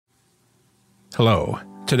Hello.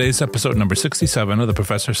 Today's episode number 67 of the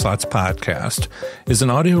Professor Slots podcast is an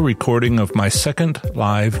audio recording of my second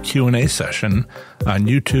live Q&A session on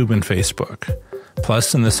YouTube and Facebook.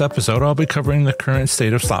 Plus, in this episode, I'll be covering the current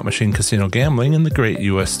state of slot machine casino gambling in the great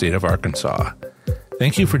U.S. state of Arkansas.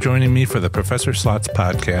 Thank you for joining me for the Professor Slots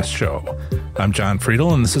podcast show. I'm John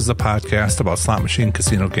Friedel, and this is the podcast about slot machine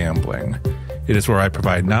casino gambling. It is where I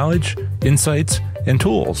provide knowledge, insights, and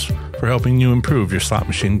tools for helping you improve your slot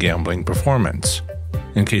machine gambling performance.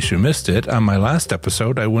 In case you missed it, on my last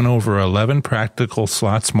episode, I went over 11 practical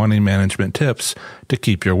slots money management tips to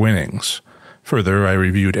keep your winnings. Further, I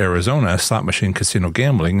reviewed Arizona slot machine casino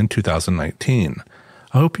gambling in 2019.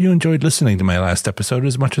 I hope you enjoyed listening to my last episode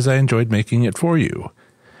as much as I enjoyed making it for you.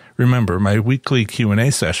 Remember, my weekly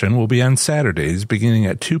Q&A session will be on Saturdays beginning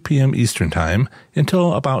at 2 p.m. Eastern Time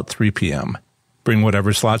until about 3 p.m. Bring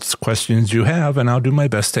whatever slots questions you have, and I'll do my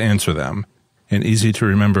best to answer them. An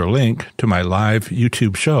easy-to-remember link to my live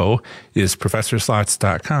YouTube show is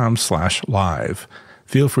professorslots.com/live.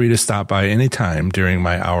 Feel free to stop by anytime during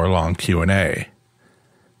my hour-long Q&A.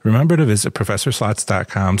 Remember to visit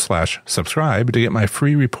professorslots.com/subscribe to get my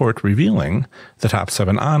free report revealing the top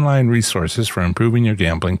 7 online resources for improving your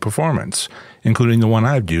gambling performance, including the one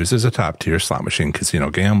I've used as a top-tier slot machine casino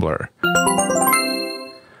gambler.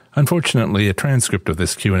 Unfortunately, a transcript of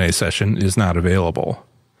this Q&A session is not available.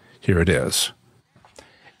 Here it is.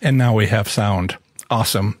 And now we have sound.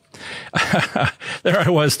 Awesome. There I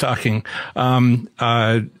was talking.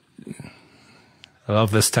 I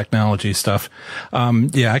love this technology stuff.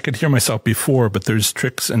 I could hear myself before, but there's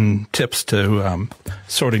tricks and tips to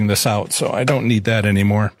sorting this out, so I don't need that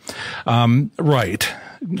anymore. Right.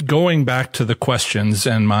 Going back to the questions,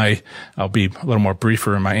 and I'll be a little more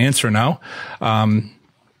briefer in my answer now.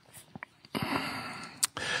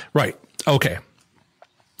 Right. Okay.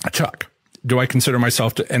 Chuck, do I consider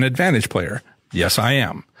myself an advantage player? Yes, I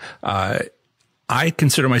am. I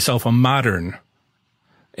consider myself a modern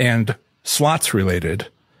and slots-related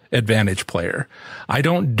advantage player. I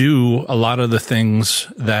don't do a lot of the things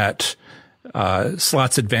that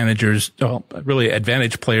advantage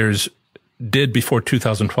players did before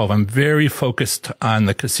 2012. I'm very focused on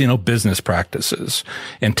the casino business practices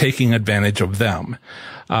and taking advantage of them.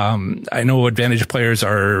 I know advantage players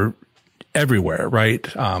are everywhere, right?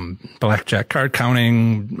 Blackjack, card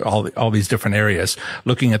counting, all these different areas,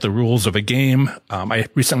 looking at the rules of a game. I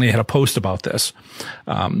recently had a post about this,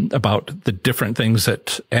 about the different things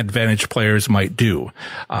that advantage players might do.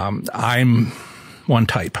 I'm one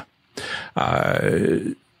type.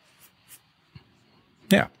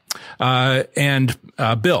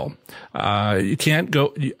 Bill, I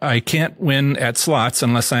can't win at slots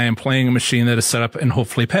unless I am playing a machine that is set up and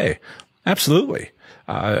hopefully pay. Absolutely.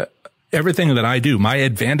 Everything that I do, my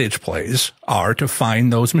advantage plays are to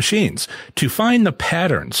find those machines, to find the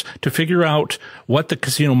patterns, to figure out what the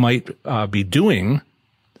casino might be doing,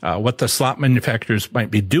 what the slot manufacturers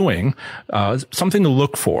might be doing, something to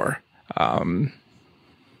look for. I'm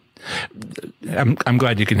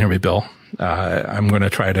glad you can hear me, Bill. I'm going to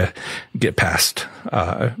try to get past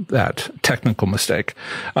that technical mistake.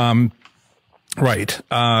 Right.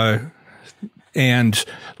 And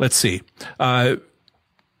let's see.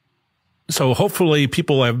 So hopefully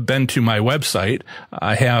people have been to my website.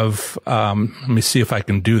 I have, let me see if I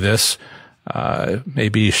can do this.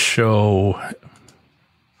 Maybe show,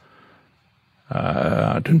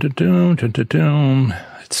 let's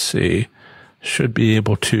see, should be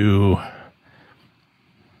able to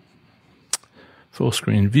full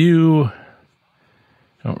screen view.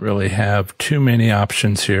 Don't really have too many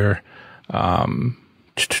options here. All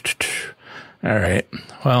right.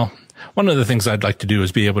 Well, one of the things I'd like to do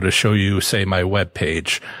is be able to show you, say, my web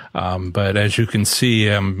page. But as you can see,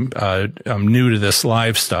 I'm new to this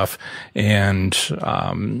live stuff, and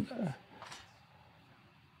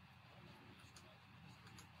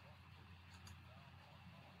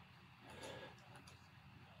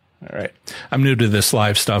all right. I'm new to this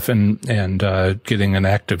live stuff, and getting an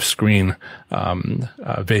active screen,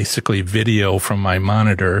 basically video from my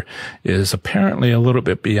monitor, is apparently a little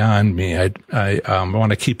bit beyond me. I want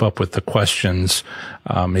to keep up with the questions.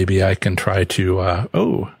 Maybe I can try to,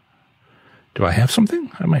 do I have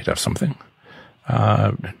something? I might have something.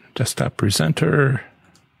 Desktop presenter.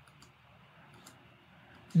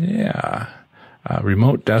 Yeah.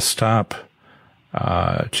 Remote desktop,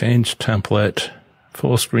 change template.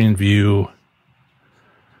 Full screen view.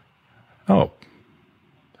 Oh,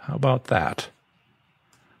 how about that?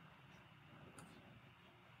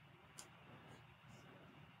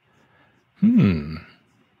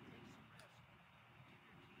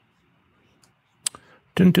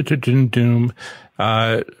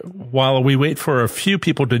 While we wait for a few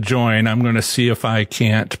people to join, I'm going to see if I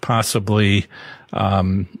can't possibly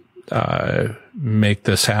make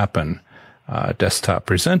this happen. Desktop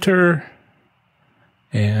presenter.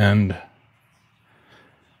 And,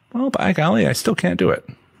 well, by golly, I still can't do it.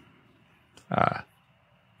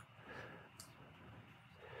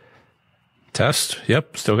 Test.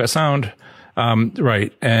 Yep, still got sound.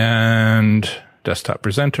 Right. And desktop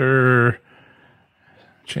presenter.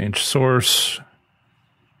 Change source.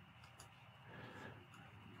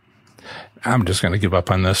 I'm just going to give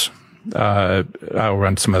up on this. I'll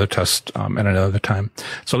run some other tests at another time.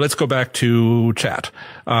 So let's go back to chat.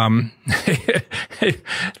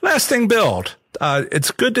 Lasting Build. It's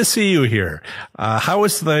good to see you here. How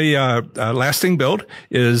is the Lasting Build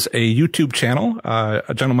is a YouTube channel,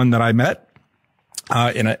 a gentleman that I met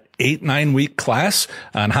in an 8-9 week class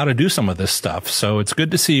on how to do some of this stuff. So it's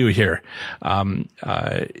good to see you here.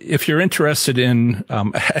 If you're interested in,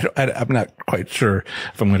 I'm not quite sure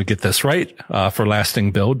if I'm going to get this right, for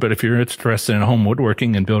Lasting Build, but if you're interested in home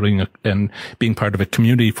woodworking and building and being part of a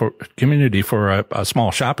community for a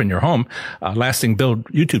small shop in your home, Lasting Build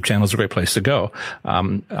YouTube channel is a great place to go.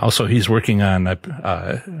 Also, he's working on,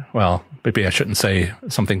 well, maybe I shouldn't say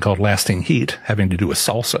something called Lasting Heat, having to do with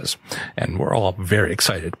salsas. And we're all very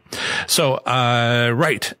excited. So,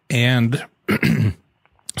 right. And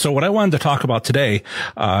so what I wanted to talk about today,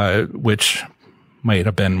 which might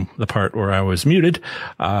have been the part where I was muted,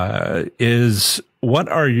 is what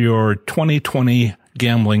are your 2020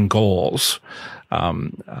 gambling goals?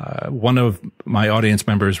 One of my audience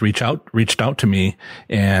members reached out to me,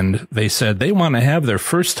 and they said they want to have their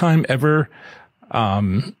first time ever,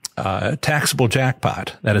 taxable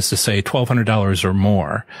jackpot. That is to say $1,200 or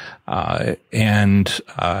more.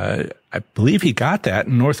 I believe he got that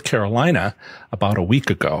in North Carolina about a week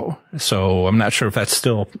ago. So I'm not sure if that's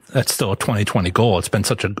still a 2020 goal. It's been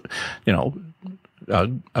such a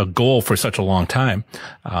goal for such a long time,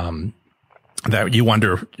 that you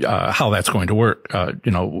wonder, how that's going to work.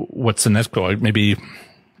 What's the next goal? Maybe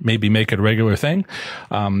make it a regular thing.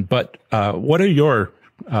 But what are your,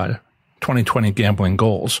 2020 gambling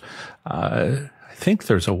goals? I think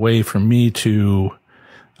there's a way for me to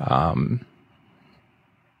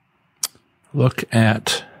look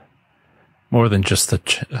at more than just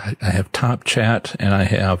the I have top chat and I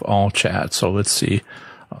have all chat. So let's see.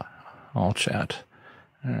 All chat.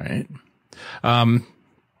 All right.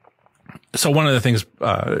 So one of the things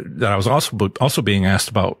that I was also being asked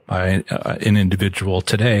about by an individual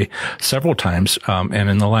today several times, and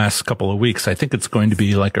in the last couple of weeks, I think it's going to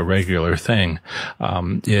be like a regular thing,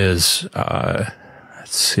 is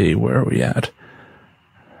let's see, where are we at?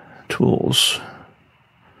 Tools.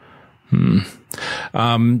 And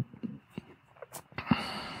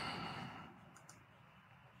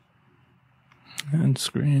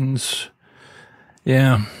screens.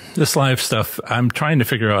 Yeah, this live stuff, I'm trying to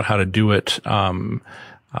figure out how to do it in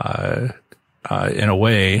a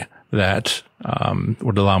way that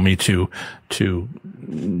would allow me to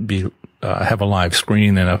be have a live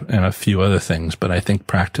screen and a few other things, but I think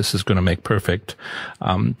practice is going to make perfect.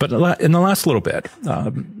 But in the last little bit,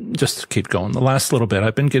 just to keep going, the last little bit,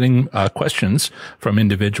 I've been getting questions from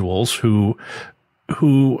individuals who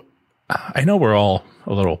I know we're all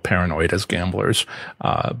a little paranoid as gamblers,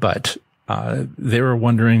 but they were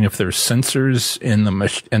wondering if there's sensors in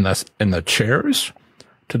the chairs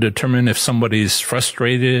to determine if somebody's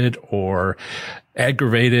frustrated or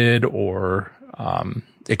aggravated or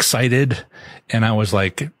excited. And I was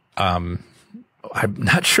like, I'm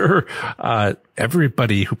not sure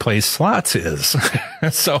everybody who plays slots is.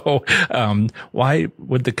 So why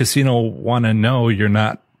would the casino want to know you're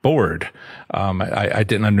not bored? I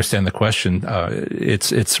didn't understand the question.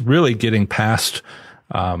 It's really getting past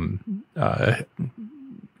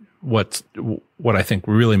what I think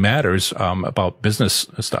really matters about business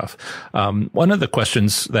stuff. One of the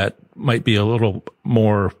questions that might be a little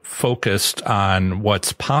more focused on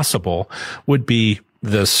what's possible would be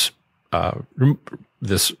this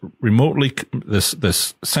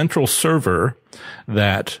central server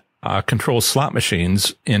that controls slot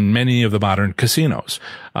machines in many of the modern casinos.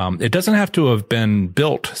 It doesn't have to have been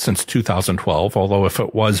built since 2012, although if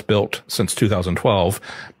it was built since 2012,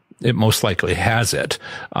 it most likely has it.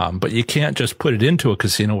 But you can't just put it into a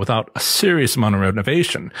casino without a serious amount of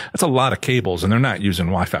renovation. That's a lot of cables, and they're not using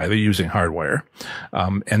Wi-Fi. They're using hardware.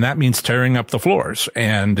 And that means tearing up the floors.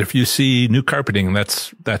 And if you see new carpeting,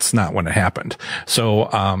 that's not when it happened.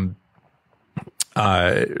 So,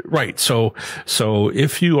 Right. So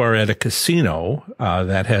if you are at a casino,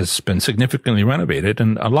 that has been significantly renovated,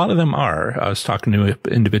 and a lot of them are, I was talking to an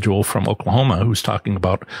individual from Oklahoma who's talking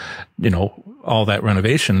about, all that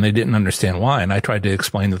renovation. They didn't understand why. And I tried to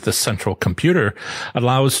explain that the central computer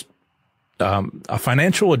allows, a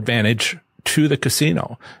financial advantage to the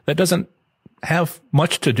casino that doesn't have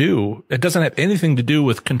much to do. It doesn't have anything to do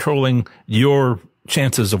with controlling your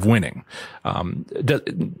chances of winning.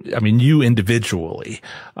 You individually,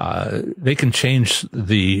 they can change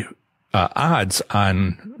the odds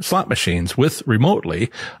on slot machines with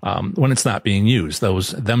remotely, when it's not being used.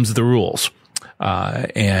 Them's the rules.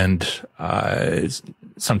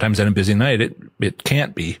 Sometimes on a busy night, it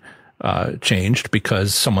can't be changed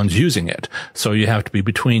because someone's using it. So you have to be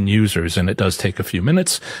between users, and it does take a few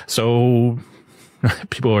minutes. So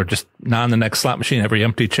people are just not on the next slot machine, every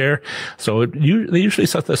empty chair. So they usually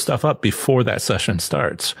set this stuff up before that session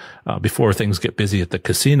starts, before things get busy at the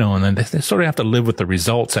casino. And then they sort of have to live with the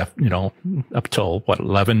results, up till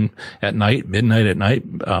 11 at night, midnight at night,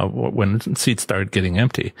 when seats start getting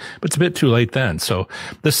empty. But it's a bit too late then. So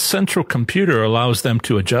the central computer allows them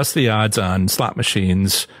to adjust the odds on slot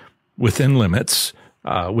machines within limits,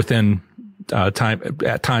 within time,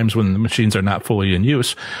 at times when the machines are not fully in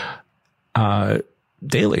use,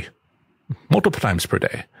 daily, multiple times per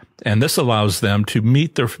day. And this allows them to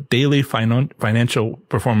meet their daily financial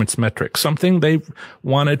performance metrics, something they've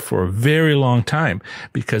wanted for a very long time,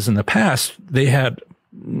 because in the past they had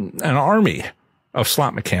an army of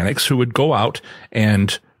slot mechanics who would go out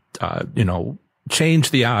and, change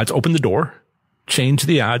the odds, open the door, change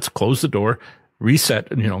the odds, close the door,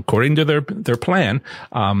 reset, according to their plan,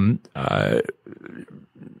 on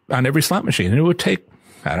every slot machine. And it would take,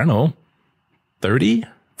 30,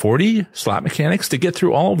 40 slot mechanics to get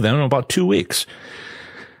through all of them in about 2 weeks.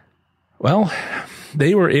 Well,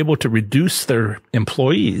 they were able to reduce their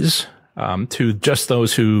employees to just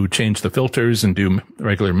those who change the filters and do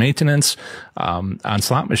regular maintenance on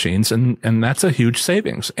slot machines, and that's a huge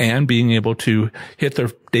savings. And being able to hit their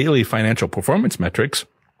daily financial performance metrics,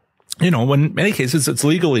 when in many cases it's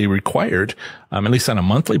legally required, at least on a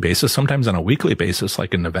monthly basis, sometimes on a weekly basis,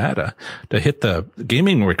 like in Nevada, to hit the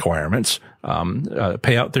gaming requirements,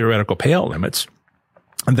 theoretical payout limits.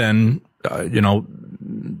 And then,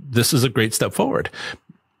 this is a great step forward.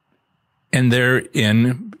 And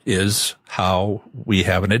therein is how we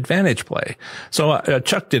have an advantage play. So,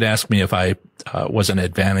 Chuck did ask me if I, was an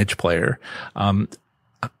advantage player. I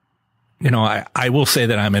will say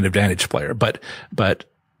that I'm an advantage player, but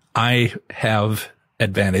I have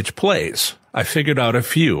advantage plays. I figured out a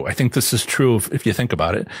few. I think this is true of, if you think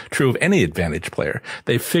about it, true of any advantage player.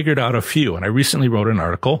 They figured out a few. And I recently wrote an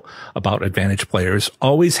article about advantage players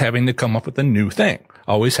always having to come up with a new thing,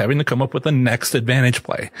 always having to come up with the next advantage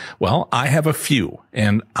play. Well, I have a few,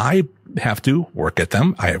 and I have to work at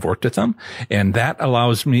them. I have worked at them, and that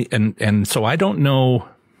allows me, and so I don't know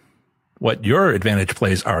what your advantage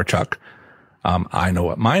plays are, Chuck. I know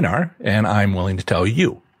what mine are, and I'm willing to tell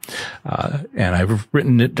you. And I've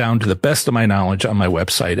written it down to the best of my knowledge on my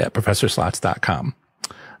website at professorslots.com.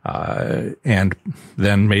 And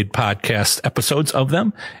then made podcast episodes of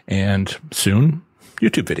them, and soon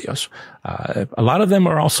YouTube videos. A lot of them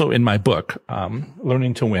are also in my book,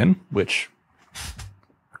 Learning to Win, which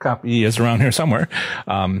a copy is around here somewhere.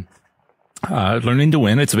 Learning to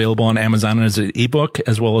Win. It's available on Amazon as an ebook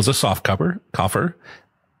as well as a soft cover,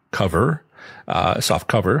 soft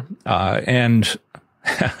cover. And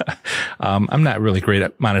I'm not really great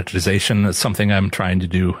at monetization. It's something I'm trying to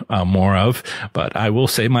do more of, but I will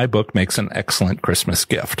say my book makes an excellent Christmas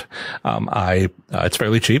gift. It's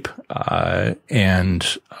fairly cheap.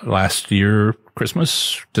 And last year,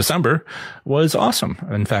 Christmas, December was awesome.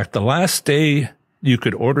 In fact, the last day you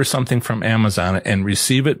could order something from Amazon and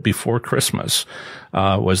receive it before Christmas,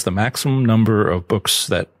 was the maximum number of books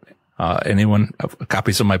that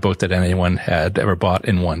copies of my book that anyone had ever bought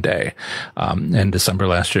in one day. And December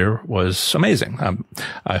last year was amazing.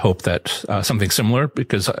 I hope that, something similar,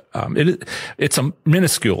 because, it's a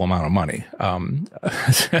minuscule amount of money.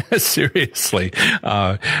 Seriously,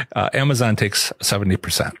 Amazon takes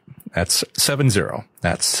 70%. That's 70.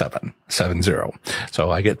 That's 770. So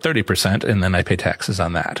I get 30%, and then I pay taxes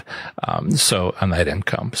on that. So on that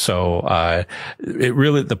income. So,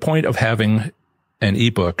 the point of having an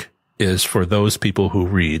ebook is for those people who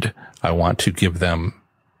read. I want to give them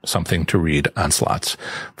something to read on slots.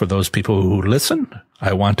 For those people who listen,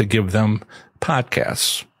 I want to give them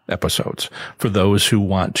podcasts, episodes. For those who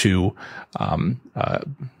want to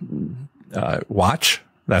watch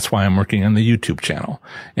That's why I'm working on the YouTube channel.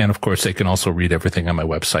 And of course, they can also read everything on my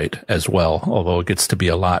website as well, although it gets to be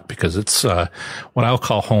a lot because it's what I'll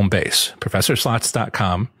call home base.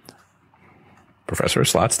 ProfessorSlots.com.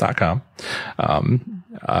 ProfessorSlots.com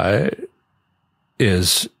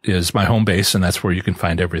is my home base, and that's where you can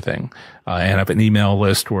find everything. And I have an email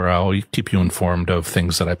list where I'll keep you informed of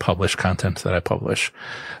things that I publish, content that I publish.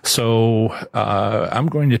 So I'm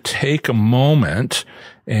going to take a moment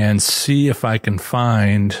and see if I can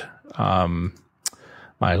find my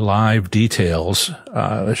live details.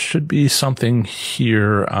 There should be something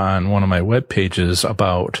here on one of my web pages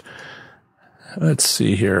about, let's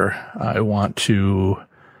see here. I want to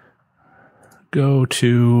go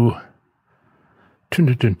to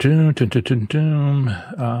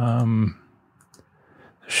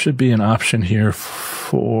should be an option here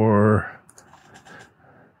for,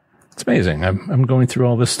 it's amazing. I'm going through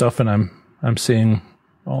all this stuff and I'm seeing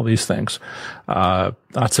all these things.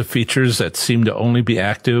 Lots of features that seem to only be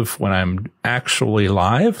active when I'm actually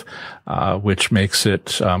live, which makes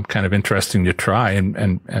it kind of interesting to try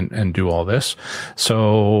and do all this.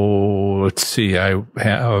 So let's see. I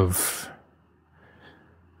have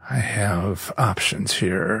options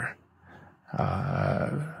here.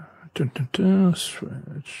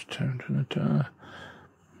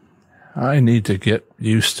 I need to get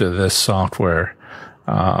used to this software.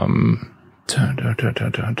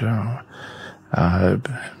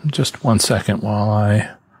 Just 1 second while I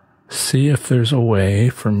see if there's a way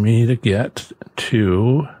for me to get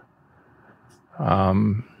to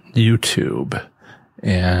YouTube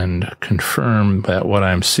and confirm that what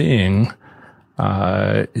I'm seeing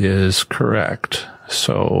is correct.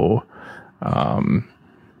 So I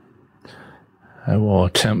will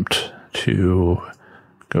attempt to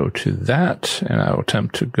go to that, and I will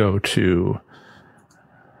attempt to go to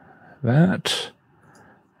that,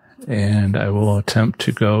 and I will attempt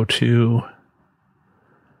to go to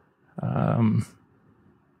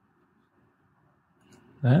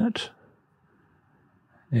that,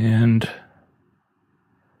 and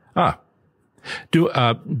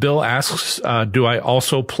Bill asks, do I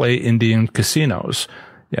also play Indian casinos?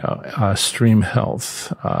 Yeah, Stream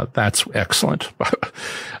Health. That's excellent.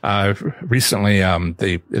 Recently, in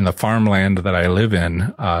the farmland that I live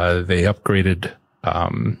in, they upgraded,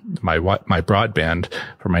 my broadband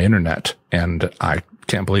for my internet, and I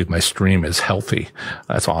can't believe my stream is healthy.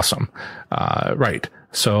 That's awesome. Right.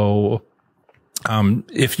 So,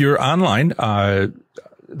 if you're online,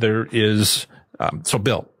 there is, so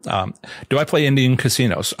Bill, do I play Indian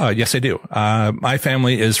casinos? Yes, I do. My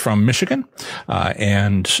family is from Michigan,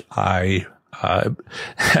 and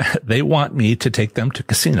they want me to take them to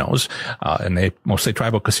casinos, and they mostly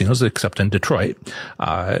tribal casinos, except in Detroit.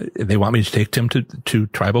 They want me to take them to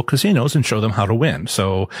tribal casinos and show them how to win.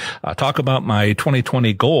 So, talk about my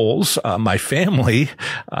 2020 goals. My family,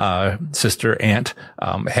 sister, aunt,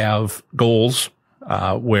 have goals,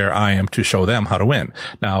 where I am to show them how to win.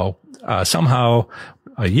 Now, somehow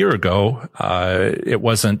a year ago, it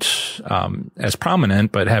wasn't, as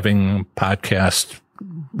prominent, but having podcast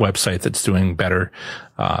website that's doing better,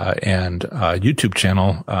 and YouTube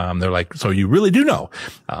channel, they're like, so you really do know,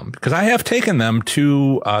 because I have taken them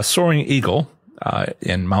to, Soaring Eagle,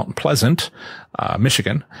 in Mount Pleasant,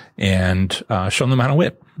 Michigan, and, shown them how to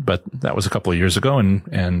win. But that was a couple of years ago, and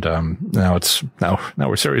now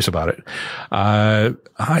we're serious about it. I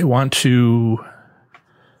want to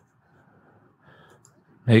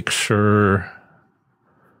make sure,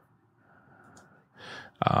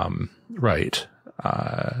 right.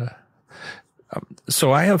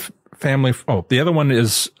 So I have family. Oh, the other one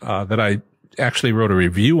is, that I actually wrote a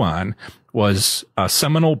review on was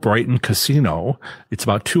Seminole Brighton Casino. It's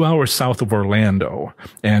about 2 hours south of Orlando.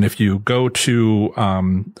 And if you go to,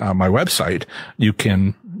 my website, you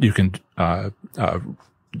can,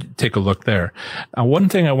 take a look there. One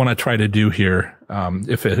thing I want to try to do here,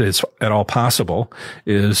 if it is at all possible,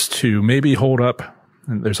 is to maybe hold up.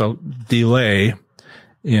 There's a delay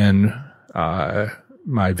in,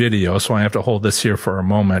 my video, so I have to hold this here for a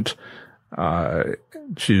moment,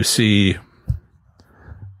 to see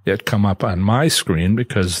it come up on my screen,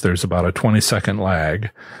 because there's about a 20-second lag.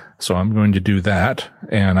 So I'm going to do that,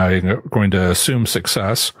 and I'm going to assume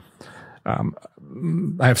success. I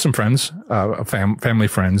have some friends, family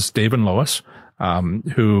friends, Dave and Lois,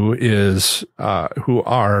 who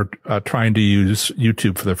are trying to use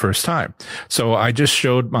YouTube for the first time. So I just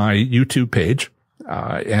showed my YouTube page.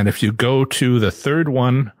 And if you go to the third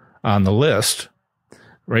one on the list,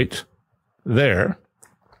 right there,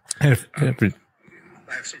 I have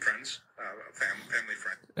some friends, family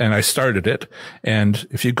friends. and I started it. And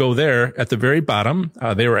if you go there at the very bottom,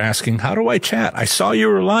 they were asking, how do I chat? I saw you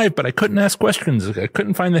were live, but I couldn't ask questions. I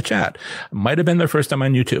couldn't find the chat. It might have been their first time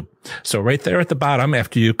on YouTube. So right there at the bottom,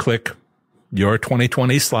 after you click your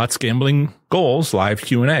 2020 slots gambling goals live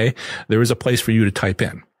Q&A, there is a place for you to type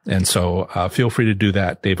in. And so feel free to do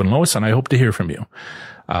that, Dave and Lois, and I hope to hear from you.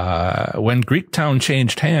 When Greektown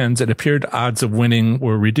changed hands, it appeared odds of winning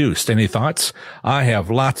were reduced. Any thoughts? I have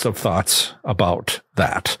lots of thoughts about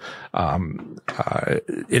that.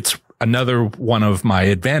 It's another one of my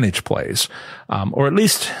advantage plays, or at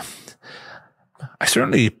least I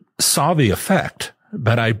certainly saw the effect,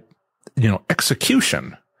 but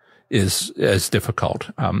execution is as difficult.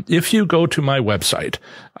 If you go to my website,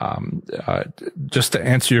 just to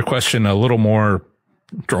answer your question a little more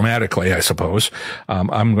dramatically, I suppose,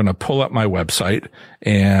 I'm going to pull up my website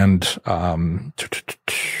and,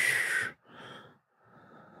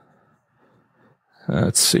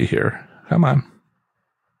 let's see here. Come on.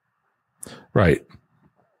 Right.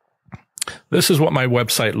 This is what my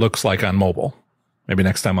website looks like on mobile. Maybe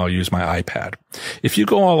next time I'll use my iPad. If you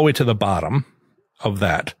go all the way to the bottom of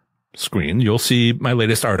that screen, you'll see my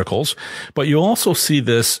latest articles, but you'll also see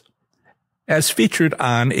this as featured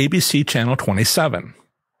on ABC Channel 27.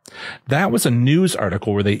 That was a news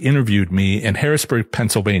article where they interviewed me in Harrisburg,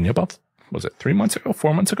 Pennsylvania, about, was it 4 months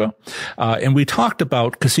ago? And we talked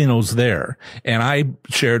about casinos there, and I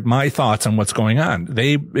shared my thoughts on what's going on.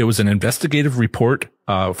 It was an investigative report,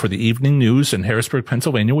 for the evening news in Harrisburg,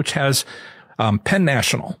 Pennsylvania, which has Penn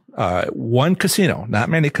National, one casino, not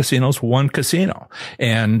many casinos, one casino.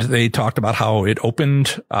 And they talked about how it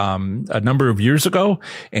opened, a number of years ago,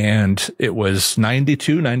 and it was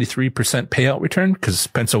 93% payout return, because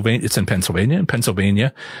Pennsylvania, it's in Pennsylvania, and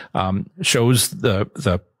Pennsylvania, shows the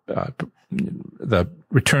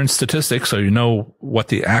return statistics, so you know what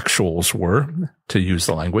the actuals were, to use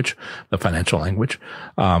the language, the financial language.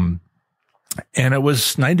 And it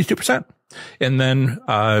was 92%. And then,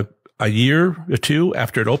 a year or two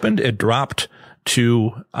after it opened, it dropped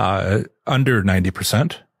to under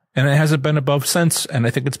 90%, and it hasn't been above since. And I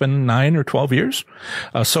think it's been 9 or 12 years.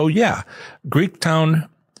 So yeah, Greektown,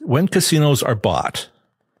 when casinos are bought,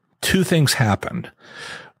 two things happened,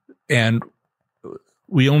 and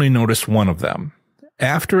we only noticed one of them.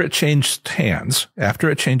 After it changes hands,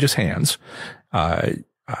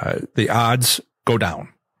 the odds go down.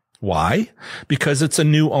 Why? Because it's a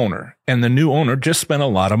new owner, and the new owner just spent a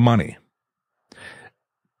lot of money.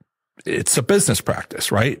 It's a business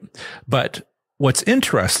practice, right? But what's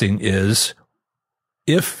interesting is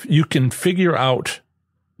if you can figure out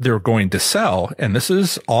they're going to sell, and this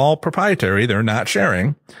is all proprietary, they're not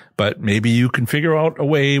sharing, but maybe you can figure out a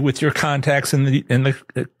way with your contacts in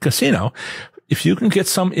the casino. If you can get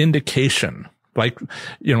some indication, like,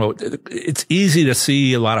 it's easy to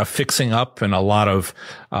see a lot of fixing up and a lot of,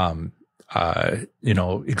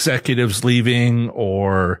 executives leaving,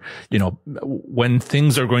 or, when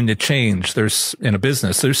things are going to change, in a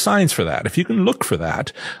business, there's signs for that. If you can look for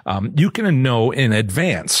that, you can know in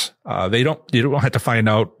advance. You don't have to find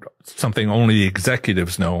out something only the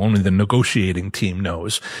executives know, only the negotiating team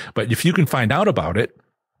knows. But if you can find out about it,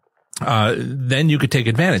 then you could take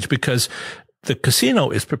advantage, because the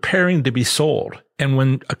casino is preparing to be sold. And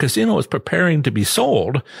when a casino is preparing to be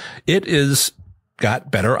sold, it is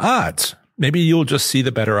got better odds. Maybe you'll just see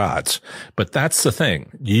the better odds, but that's the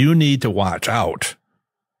thing. You need to watch out,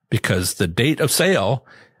 because the date of sale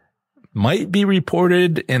might be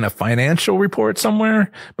reported in a financial report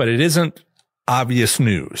somewhere, but it isn't obvious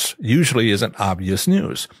news. Usually isn't obvious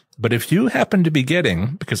news. But if you happen to be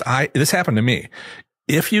getting, because this happened to me,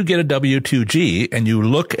 if you get a W-2G and you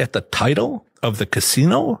look at the title of the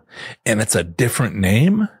casino and it's a different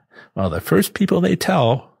name, well, the first people they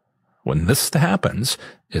tell when this happens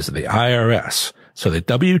is the IRS. So the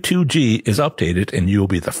W-2G is updated, and you'll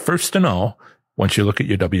be the first to know once you look at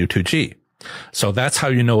your W-2G. So that's how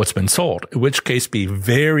you know it's been sold, in which case be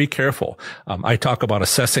very careful. I talk about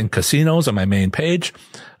assessing casinos on my main page.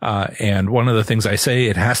 And one of the things I say,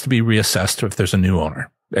 it has to be reassessed if there's a new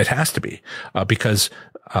owner. It has to be, because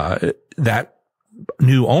that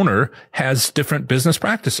new owner has different business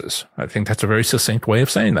practices. I think that's a very succinct way of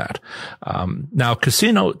saying that. Now,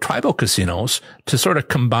 tribal casinos, to sort of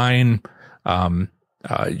combine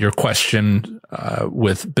your question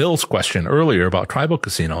with Bill's question earlier about tribal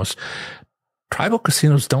casinos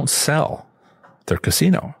don't sell their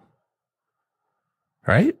casino,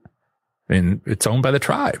 right? I mean, it's owned by the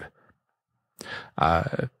tribe.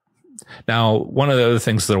 Now, one of the other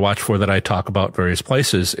things that I watch for that I talk about various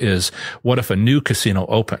places is, what if a new casino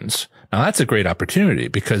opens? Now, that's a great opportunity,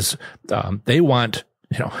 because they want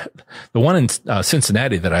the one in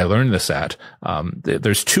Cincinnati that I learned this at,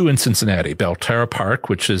 there's two in Cincinnati, Belterra Park,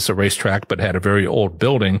 which is a racetrack, but had a very old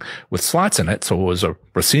building with slots in it. So it was a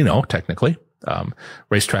casino, technically,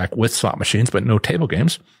 racetrack with slot machines, but no table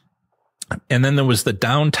games. And then there was the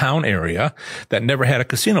downtown area that never had a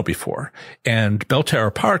casino before. And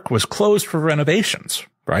Belterra Park was closed for renovations,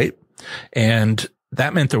 right? And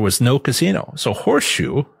that meant there was no casino. So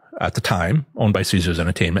Horseshoe, at the time, owned by Caesars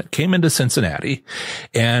Entertainment, came into Cincinnati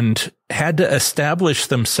and had to establish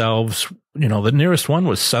themselves. The nearest one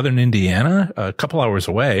was Southern Indiana, a couple hours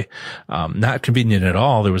away. Not convenient at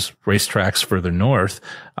all. There was racetracks further north.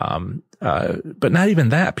 But not even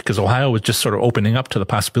that, because Ohio was just sort of opening up to the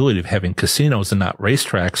possibility of having casinos and not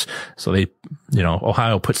racetracks. So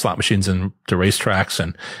Ohio put slot machines into racetracks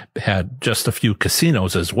and had just a few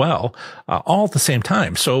casinos as well, all at the same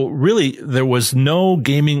time. So really, there was no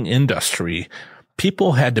gaming industry.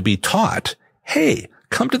 People had to be taught, hey,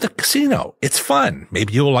 come to the casino. It's fun.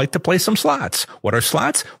 Maybe you'll like to play some slots. What are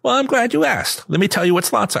slots? Well, I'm glad you asked. Let me tell you what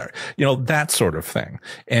slots are. That sort of thing.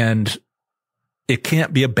 And it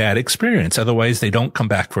can't be a bad experience. Otherwise, they don't come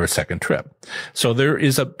back for a second trip. So there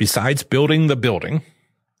is besides building the building,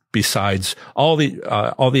 besides all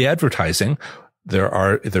the advertising,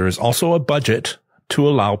 there is also a budget to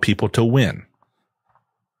allow people to win.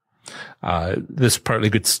 This partly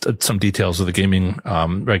gets some details of the gaming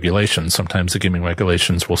regulations. Sometimes the gaming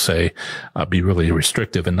regulations will say be really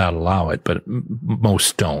restrictive and not allow it, but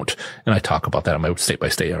most don't. And I talk about that in my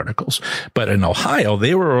state-by-state articles. But in Ohio,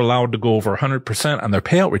 they were allowed to go over 100% on their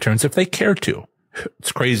payout returns if they cared to.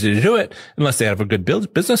 It's crazy to do it unless they have a good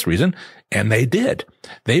business reason, and they did.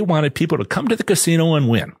 They wanted people to come to the casino and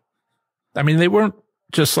win. I mean, they weren't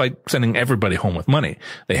just like sending everybody home with money.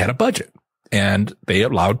 They had a budget. And they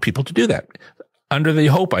allowed people to do that under the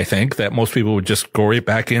hope, I think, that most people would just go right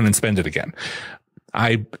back in and spend it again.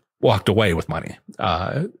 I walked away with money.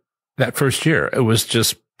 That first year, it was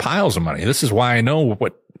just piles of money. This is why I know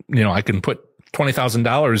I can put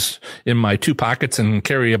 $20,000 in my two pockets and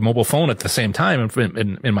carry a mobile phone at the same time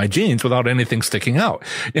in my jeans without anything sticking out.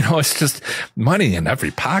 It's just money in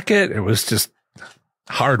every pocket. It was just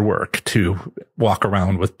hard work to walk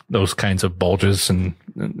around with those kinds of bulges and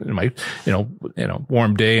my,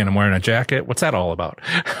 warm day and I'm wearing a jacket. What's that all about?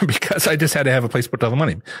 Because I just had to have a place to put all the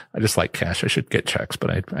money. I just like cash. I should get checks,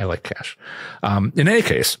 but I like cash. In any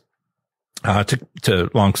case, to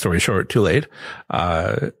long story short, too late.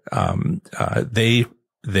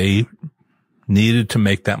 They needed to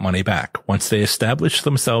make that money back. Once they established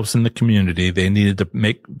themselves in the community, they needed to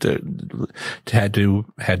had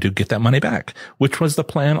to get that money back, which was the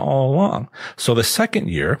plan all along. So the second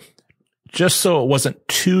year, just so it wasn't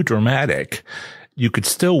too dramatic, you could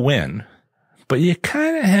still win, but you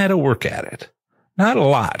kind of had to work at it. Not a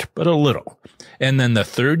lot, but a little. And then the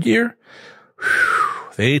third year,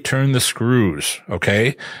 they turned the screws.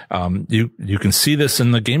 Okay. You can see this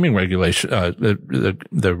in the gaming regulation,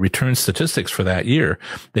 the return statistics for that year.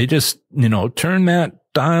 They just, turned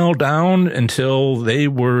that dial down until they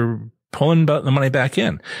were pulling the money back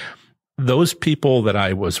in. Those people that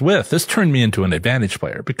I was with, this turned me into an advantage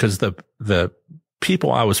player because the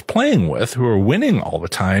people I was playing with who were winning all the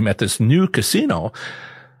time at this new casino,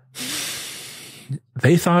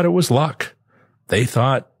 they thought it was luck. They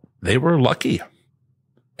thought they were lucky.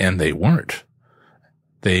 And they weren't.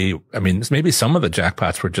 Maybe some of the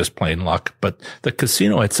jackpots were just plain luck, but the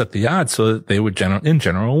casino had set the odds so that they would in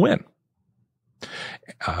general win.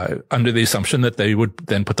 Under the assumption that they would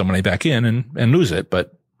then put the money back in and lose it,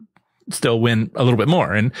 but still win a little bit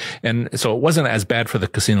more. And so it wasn't as bad for the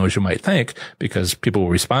casino as you might think because people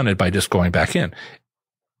responded by just going back in.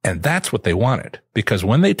 And that's what they wanted because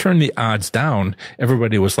when they turned the odds down,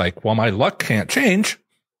 everybody was like, well, my luck can't change.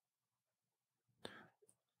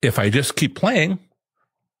 If I just keep playing,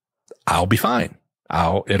 I'll be fine.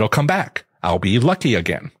 It'll come back. I'll be lucky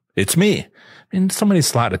again. It's me. So many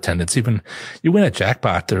slot attendants, even you win a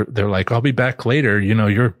jackpot, they're like, I'll be back later.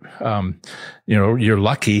 You're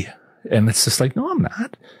lucky. And it's just like, no, I'm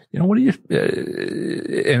not. What do you,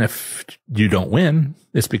 and if you don't win,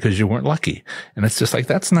 it's because you weren't lucky. And it's just like,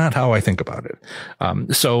 that's not how I think about it.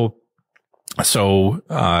 So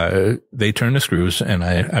they turned the screws and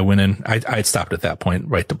I went in, I'd stopped at that point,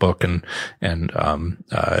 write the book and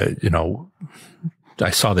I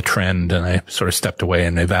saw the trend and I sort of stepped away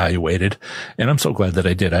and evaluated. And I'm so glad that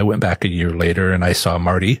I did. I went back a year later and I saw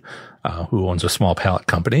Marty, who owns a small pallet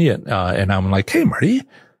company. And I'm like, hey, Marty,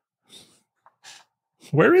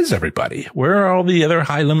 where is everybody? Where are all the other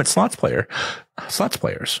high limit slots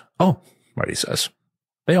players? Oh, Marty says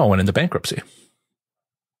they all went into bankruptcy.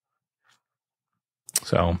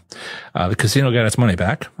 So, The casino got its money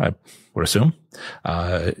back, I would assume.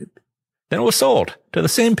 Then it was sold to the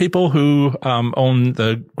same people who own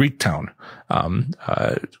the Greektown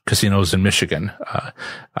casinos in Michigan.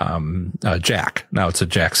 Jack. Now it's a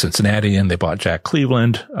Jack Cincinnati, and they bought Jack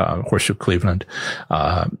Cleveland, Horseshoe Cleveland,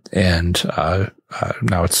 and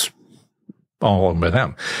now it's all owned by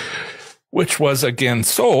them, which was again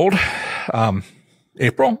sold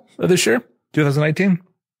April of this year, 2019,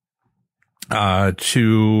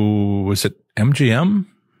 to, was it MGM?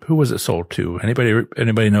 Who was it sold to? Anybody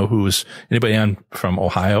know anybody on from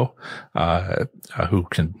Ohio, who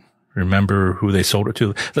can remember who they sold it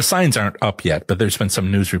to? The signs aren't up yet, but there's been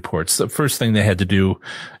some news reports. The first thing they had to do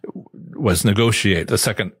was negotiate. The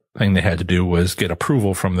second thing they had to do was get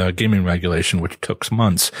approval from the gaming regulation, which took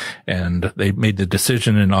months. And they made the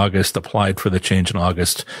decision in August, applied for the change in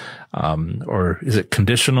August. Or is it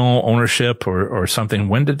conditional ownership or something?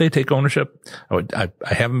 When did they take ownership? I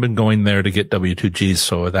haven't been going there to get W2Gs,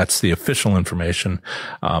 so that's the official information.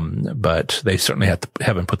 But they certainly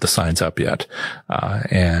haven't put the signs up yet. I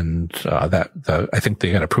think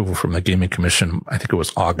they got approval from the Gaming Commission. I think it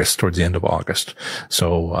was August, towards the end of August.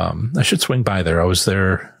 So, I should swing by there. I was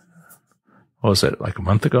there, what was it, like a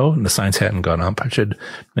month ago, and the signs hadn't gone up. I should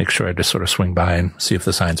make sure I just sort of swing by and see if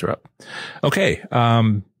the signs are up. Okay.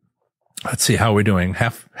 Let's see how we're doing.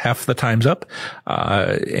 Half the time's up.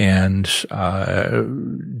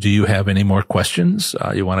 Do you have any more questions?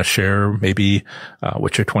 You want to share maybe,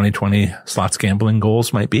 what your 2020 slots gambling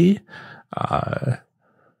goals might be?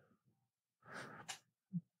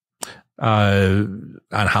 On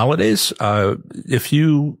holidays, if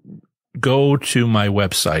you go to my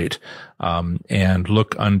website, and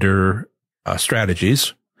look under,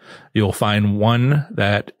 strategies, you'll find one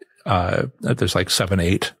that there's like 7,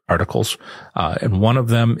 8 articles, and one of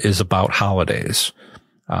them is about holidays.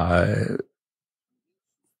 And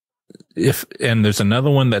there's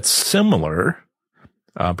another one that's similar,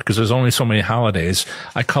 because there's only so many holidays.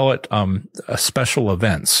 I call it, special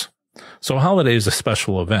events. So a holiday is a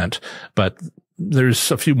special event, but there's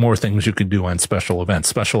a few more things you could do on special events.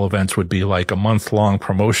 Special events would be like a month-long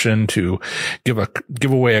promotion to give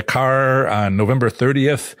away a car on November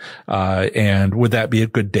 30th. And would that be a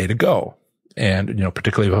good day to go? And,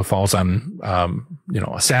 particularly if it falls on, a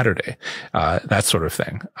Saturday, that sort of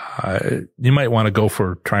thing. You might want to go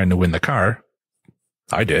for trying to win the car.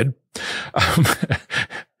 I did.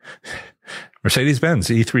 Mercedes-Benz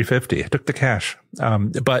E350. I took the cash.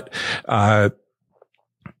 But I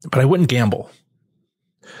wouldn't gamble.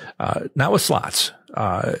 Not with slots.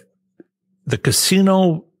 The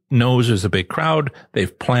casino knows there's a big crowd.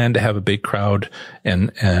 They've planned to have a big crowd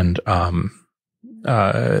and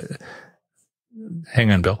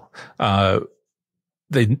hang on, Bill.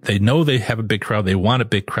 They know they have a big crowd. They want a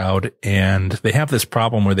big crowd, and they have this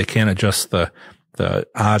problem where they can't adjust the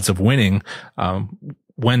odds of winning,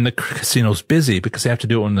 when the casino's busy, because they have to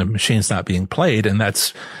do it when the machine's not being played. And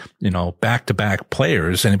that's, back-to-back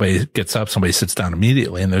players. Anybody gets up, somebody sits down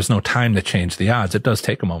immediately, and there's no time to change the odds. It does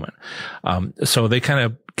take a moment. So they kind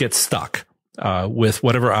of get stuck, with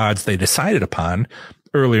whatever odds they decided upon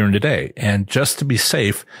earlier in the day. And just to be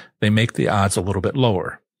safe, they make the odds a little bit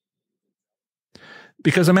lower.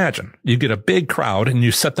 Because imagine you get a big crowd and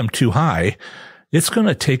you set them too high. It's going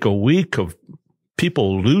to take a week of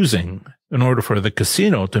people losing in order for the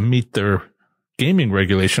casino to meet their gaming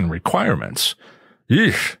regulation requirements.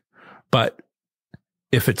 Eesh. But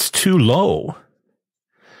if it's too low,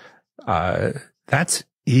 that's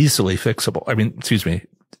easily fixable.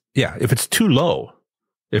 If it's too low,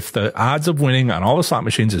 if the odds of winning on all the slot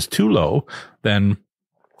machines is too low, then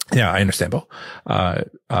yeah, I understand, Bill.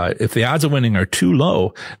 If the odds of winning are too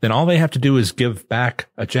low, then all they have to do is give back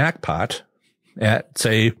a jackpot at,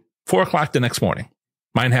 say, 4:00 the next morning.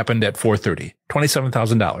 Mine happened at 4:30,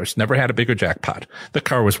 $27,000. Never had a bigger jackpot. The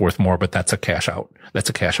car was worth more, but that's a cash out. That's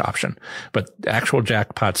a cash option. But actual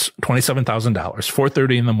jackpot's $27,000,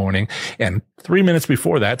 4:30 in the morning. And 3 minutes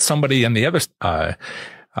before that, somebody on the other,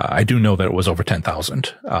 I do know that it was over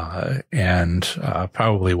 10,000, and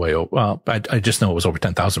probably way over. Well, I just know it was over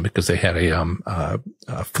 10,000 because they had a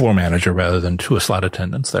floor manager rather than 2 slot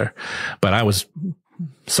attendants there. But I was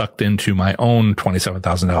sucked into my own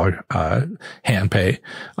 $27,000 hand pay,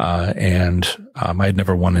 and I had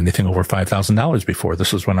never won anything over $5,000 before.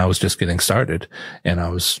 This was when I was just getting started, and I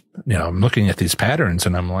was, I'm looking at these patterns,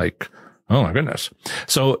 and I'm like, oh my goodness.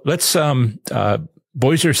 So let's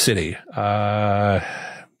Bossier City,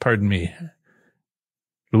 pardon me,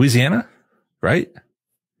 Louisiana, right?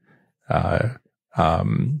 I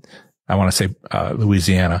want to say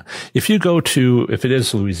Louisiana. If it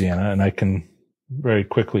is Louisiana, and I can very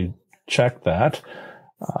quickly check that.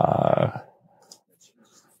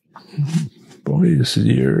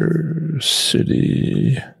 Boise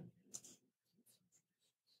City.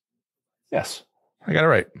 Yes, I got it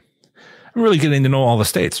right. I'm really getting to know all the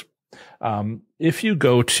states. If you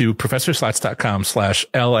go to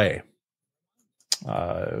professorslots.com/LA,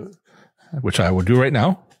 which I will do right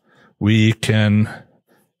now, we can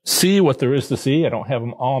see what there is to see. I don't have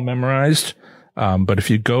them all memorized. But if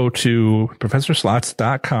you go to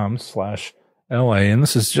professorslots.com/LA, and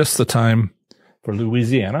this is just the time for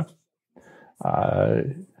Louisiana,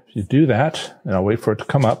 if you do that, and I'll wait for it to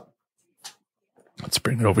come up. Let's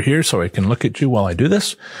bring it over here so I can look at you while I do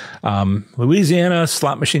this. Louisiana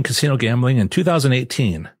slot machine casino gambling in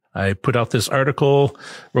 2018. I put out this article,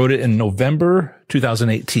 wrote it in November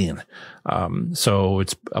 2018. So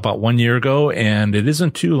it's about 1 year ago, and it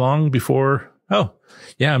isn't too long before,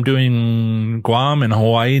 I'm doing Guam and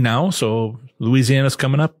Hawaii now. So Louisiana's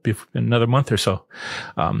coming up in another month or so.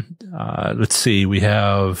 Let's see. We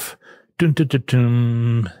have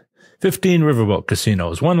 15 riverboat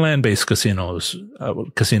casinos, 1 land-based casino,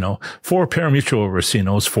 4 parimutuel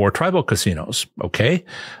casinos, 4 tribal casinos. Okay.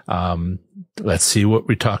 Let's see what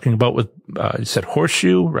we're talking about with, you said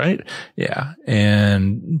Horseshoe, right? Yeah.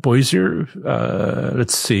 And Boise,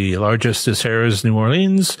 let's see. Largest is Harrah's, New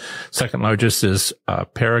Orleans. Second largest is,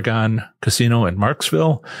 Paragon Casino in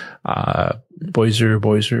Marksville. Boise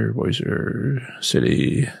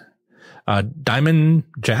City. Diamond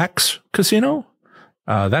Jacks Casino.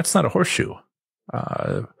 That's not a Horseshoe.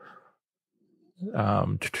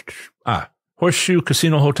 Horseshoe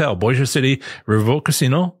Casino Hotel, Bossier City, Riverboat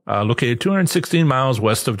Casino, located 216 miles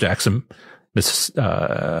west of Jackson,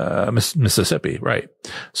 Mississippi. Right.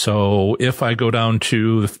 So if I go down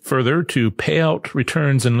to further to payout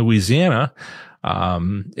returns in Louisiana,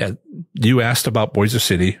 you asked about Bossier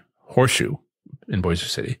City, Horseshoe in Bossier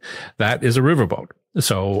City. That is a riverboat.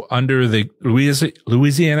 So under the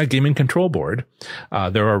Louisiana Gaming Control Board,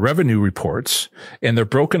 there are revenue reports, and they're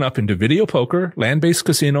broken up into video poker, land-based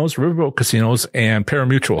casinos, riverboat casinos, and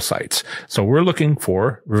parimutuel sites. So we're looking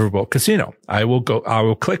for riverboat casino. I will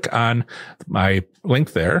click on my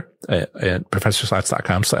link there at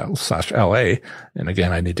professorslots.com/LA. And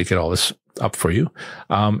again, I need to get all this up for you.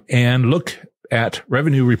 And look at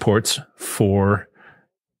revenue reports for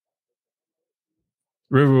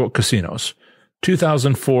riverboat casinos.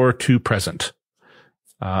 2004 to present.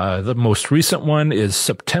 The most recent one is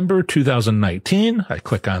September 2019. I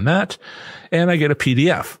click on that and I get a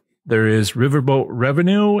PDF. There is riverboat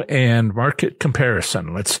revenue and market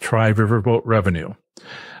comparison. Let's try riverboat revenue.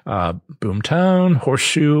 Boomtown,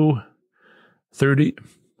 Horseshoe, 30.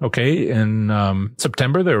 Okay. In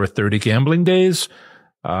September, there were 30 gambling days.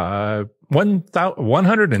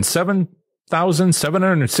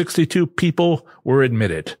 107,762 people were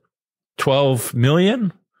admitted. 12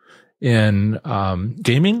 million in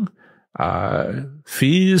gaming,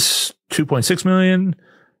 fees 2.6 million.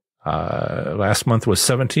 Last month was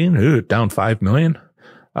 17, down 5 million.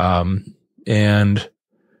 And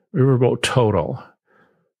riverboat total.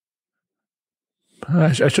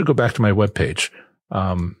 I should go back to my webpage.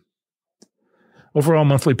 Overall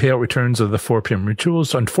monthly payout returns of the 4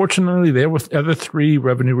 parimutuels. Unfortunately, the other 3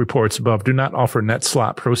 revenue reports above do not offer net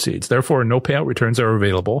slot proceeds. Therefore, no payout returns are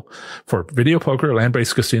available for video poker,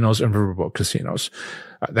 land-based casinos, and riverboat casinos.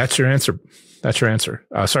 That's your answer. That's your answer.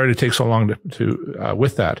 Sorry to take so long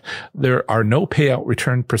with that. There are no payout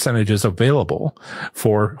return percentages available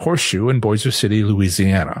for Horseshoe in Bossier City,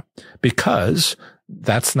 Louisiana, because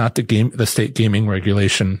that's not the state gaming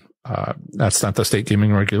regulation. That's not the state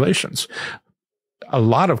gaming regulations. A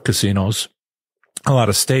lot of casinos, a lot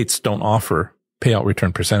of states don't offer payout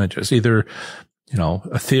return percentages, either,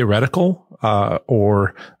 a theoretical,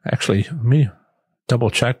 or actually, let me double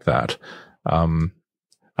check that. I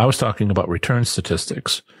was talking about return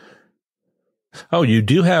statistics. Oh, you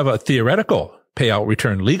do have a theoretical payout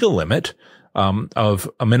return legal limit, of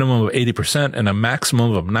a minimum of 80% and a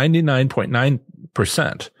maximum of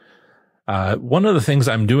 99.9%. One of the things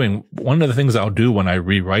I'll do when I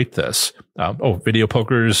rewrite this, video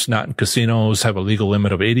poker's not in casinos have a legal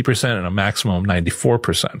limit of 80% and a maximum of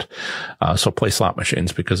 94%. So play slot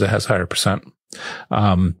machines because it has higher percent.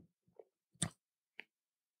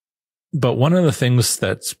 But one of the things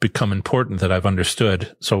that's become important that I've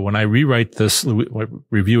understood, so when I rewrite this,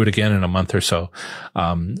 review it again in a month or so,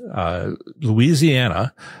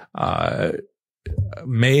 Louisiana,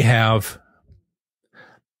 may have,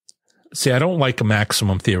 see, I don't like a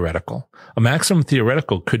maximum theoretical. A maximum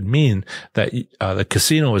theoretical could mean that the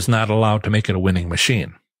casino is not allowed to make it a winning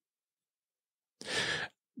machine.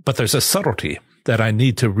 But there's a subtlety. that I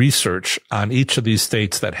need to research on each of these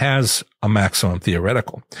states that has a maximum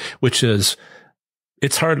theoretical, which is,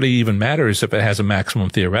 it's hardly even matters if it has a maximum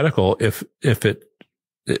theoretical. If it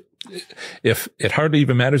hardly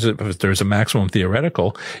even matters if there's a maximum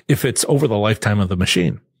theoretical, if it's over the lifetime of the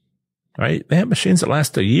machine, right? They have machines that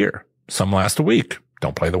last a year. Some last a week.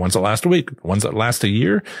 Don't play the ones that last a week. The ones that last a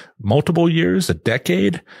year, multiple years, a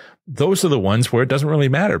decade. Those are the ones where it doesn't really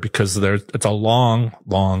matter because it's a long,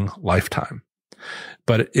 long lifetime.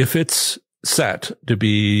 But if it's set to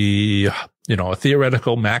be, a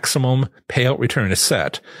theoretical maximum payout return is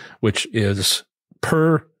set, which is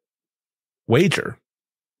per wager,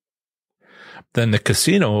 then the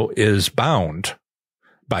casino is bound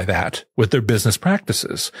by that with their business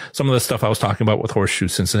practices. Some of the stuff I was talking about with Horseshoe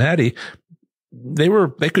Cincinnati, they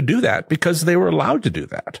could do that because they were allowed to do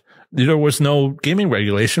that. There was no gaming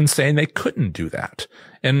regulation saying they couldn't do that.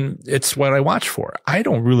 And it's what I watch for. I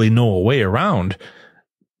don't really know a way around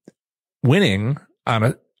winning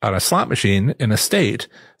on a slot machine in a state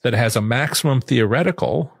that has a maximum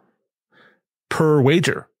theoretical per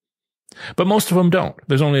wager. But most of them don't.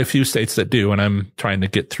 There's only a few states that do, and I'm trying to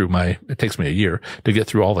get through it takes me a year to get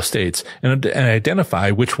through all the states and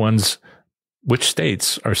identify which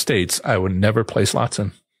states are states I would never play slots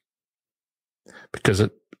in. Because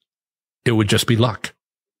it would just be luck.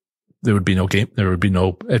 There would be no game, there would be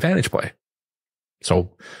no advantage play.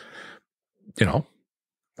 So,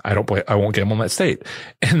 I won't gamble in that state.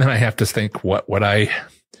 And then I have to think, what would I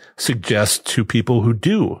suggest to people who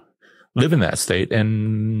do live in that state?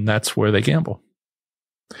 And that's where they gamble.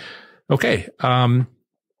 Okay.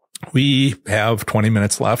 We have 20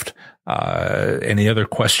 minutes left. Any other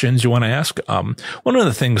questions you want to ask? One of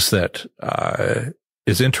the things that,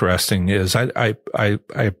 is interesting is I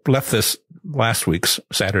left this last week's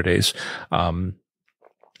Saturday's,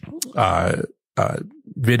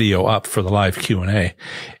 video up for the live Q&A,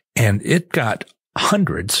 and it got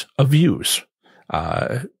hundreds of views.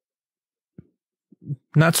 Not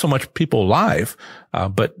so much people live,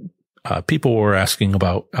 but people were asking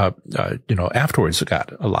about, afterwards it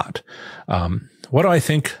got a lot. What do I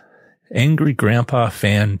think? Angry Grandpa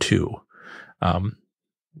Fan 2.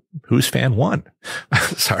 Who's Fan 1?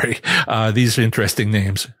 Sorry. These are interesting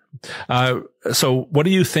names. So what do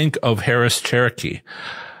you think of Harris Cherokee?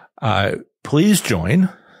 Please join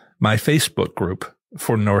my Facebook group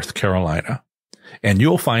for North Carolina, and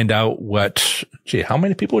you'll find out how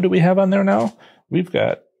many people do we have on there now? We've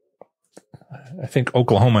got, I think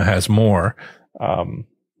Oklahoma has more.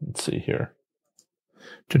 Let's see here.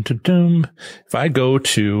 If I go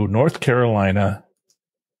to North Carolina,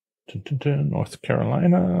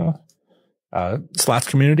 slots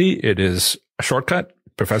community, it is a shortcut,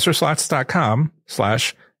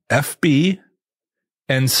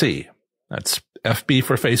 professorslots.com/FBNC. That's FB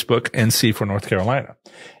for Facebook, NC for North Carolina.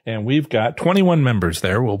 And we've got 21 members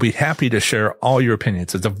there. We'll be happy to share all your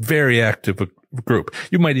opinions. It's a very active group.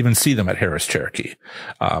 You might even see them at Harris Cherokee.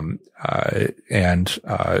 You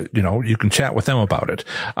can chat with them about it.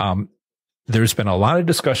 There's been a lot of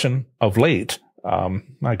discussion of late.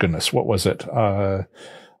 My goodness, what was it?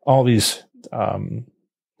 All these,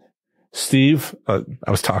 Steve, I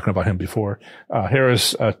was talking about him before.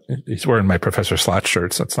 Harris, he's wearing my Professor Slot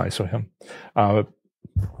shirts. That's nice of him.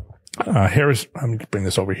 Harris, I'm going to bring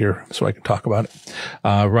this over here so I can talk about it.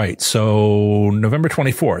 Right. So November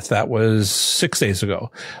 24th, that was 6 days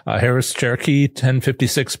ago. Harris Cherokee,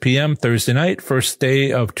 10:56 p.m. Thursday night, first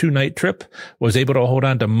day of 2-night trip, was able to hold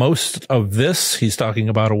on to most of this. He's talking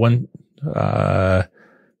about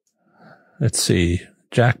let's see,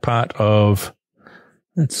 jackpot of,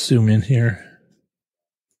 let's zoom in here.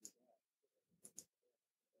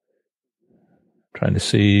 Trying to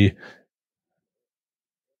see.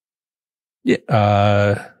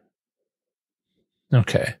 Yeah.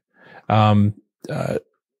 Okay.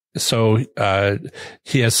 So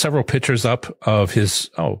he has several pictures up of his,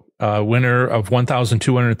 winner of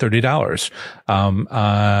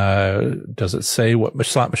 $1,230. Does it say what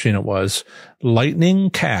slot machine it was? Lightning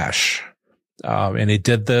Cash. And he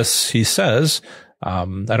did this, he says, I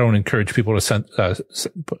don't encourage people to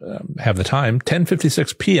have the time,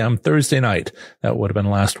 10:56 p.m. Thursday night. That would have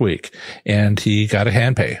been last week. And he got a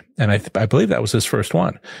hand pay. And I believe that was his first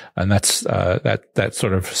one. And that's, that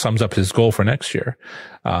sort of sums up his goal for next year.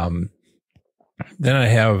 Then I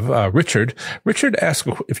have, Richard. Richard asked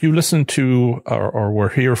if you listened to or were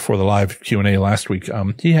here for the live Q&A last week.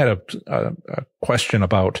 He had a question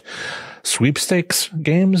about sweepstakes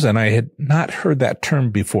games, and I had not heard that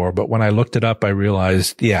term before, but when I looked it up, I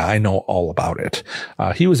realized, yeah, I know all about it.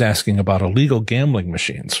 He was asking about illegal gambling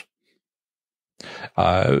machines.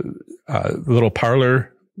 Little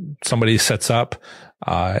parlor somebody sets up,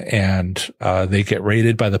 and they get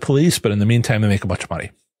raided by the police, but in the meantime, they make a bunch of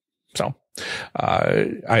money. So,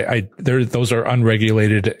 those are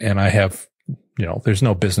unregulated, and I have, there's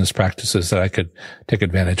no business practices that I could take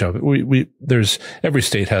advantage of. There's every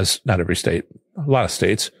state has, not every state, a lot of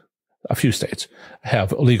states, a few states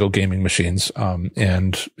have illegal gaming machines.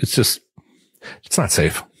 And it's not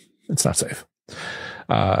safe. It's not safe.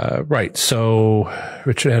 Right. So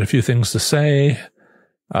Richard had a few things to say.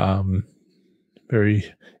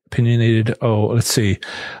 Very opinionated. Oh, let's see.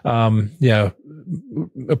 Yeah.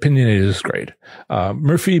 Opinionated is great.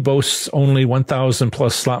 Murphy boasts only 1,000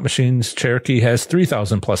 plus slot machines. Cherokee has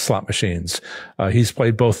 3,000 plus slot machines. He's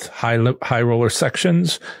played both high roller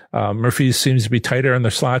sections. Murphy seems to be tighter on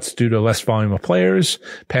their slots due to less volume of players,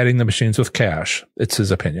 padding the machines with cash. It's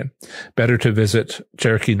his opinion. Better to visit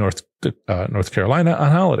Cherokee, North Carolina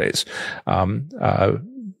on holidays. I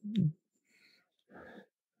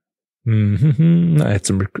had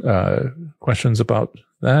some questions about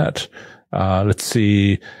that. Let's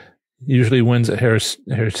see. Usually wins at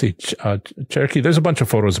Heresy Cherokee. There's a bunch of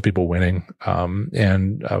photos of people winning.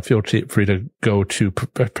 And feel free to go to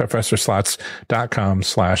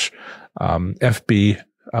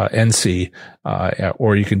professorslots.com/FBNC,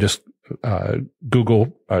 or you can just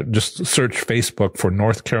Google, just search Facebook for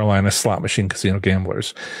North Carolina slot machine casino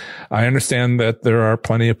gamblers. I understand that there are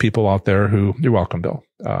plenty of people out there who, you're welcome, Bill.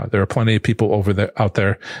 There are plenty of people out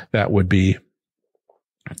there that would be,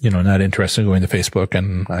 not interested in going to Facebook,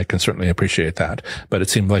 and I can certainly appreciate that. But it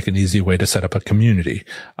seemed like an easy way to set up a community.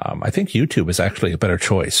 I think YouTube is actually a better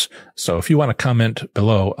choice. So if you want to comment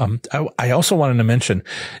below, I also wanted to mention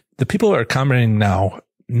the people that are commenting now,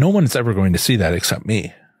 no one's ever going to see that except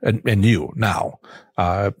me and you now.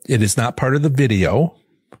 It is not part of the video.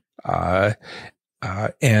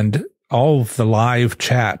 And all of the live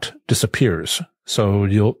chat disappears. So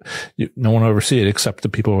no one will ever see it except the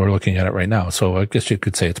people who are looking at it right now. So I guess you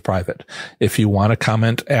could say it's private. If you want to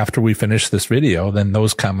comment after we finish this video, then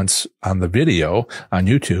those comments on the video on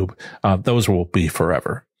YouTube, those will be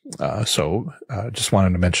forever. So just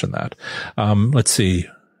wanted to mention that. Let's see.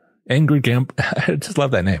 Angry Grandpa. I just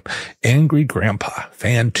love that name. Angry Grandpa,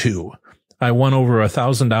 fan 2. I won over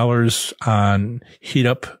 $1,000 on heat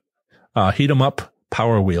 'em up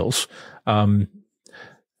Power Wheels.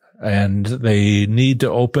 And they need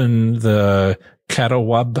to open the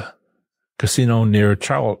Catawba Casino near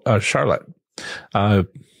Charlotte.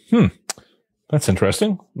 That's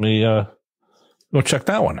interesting. Let me go check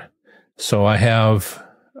that one. So I have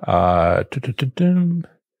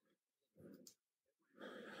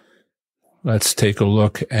let's take a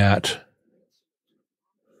look at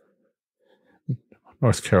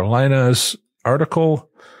North Carolina's article.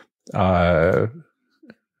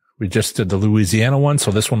 We just did the Louisiana one.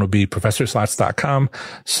 So this one would be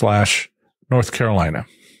professorslots.com/North Carolina,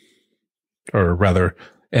 or rather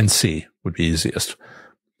NC would be easiest,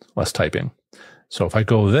 less typing. So if I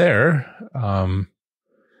go there, and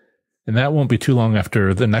that won't be too long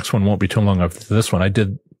after the next one, won't be too long after this one. I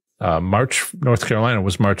did, North Carolina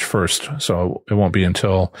was March 1st. So it won't be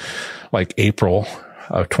until like April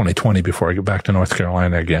of 2020 before I get back to North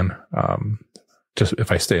Carolina again. Just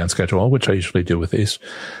if I stay on schedule, which I usually do with these.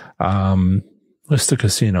 List of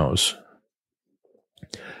casinos.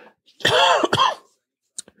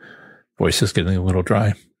 Voice is getting a little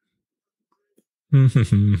dry.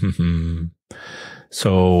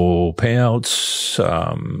 So payouts,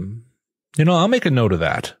 I'll make a note of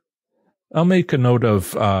that. I'll make a note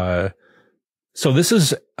of, so this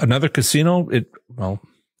is another casino.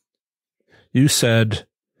 You said,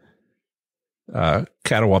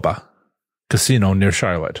 Catawba Casino near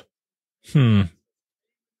Charlotte.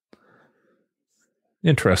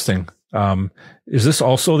 Interesting. Is this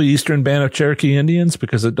also the Eastern Band of Cherokee Indians?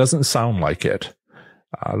 Because it doesn't sound like it.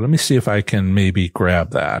 Let me see if I can maybe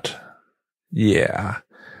grab that. Yeah.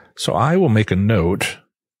 So I will make a note,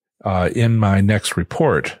 in my next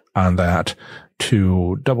report on that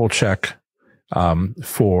to double check,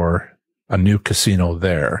 for a new casino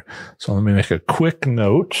there. So let me make a quick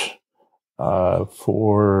note,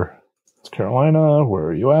 for North Carolina. Where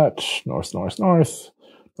are you at? North Carolina.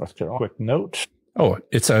 Quick note. Oh,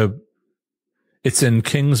 it's in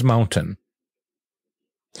Kings Mountain.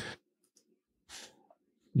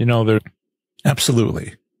 There,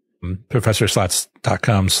 absolutely.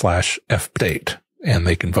 professorslots.com/fdate, and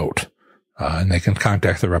they can vote, and they can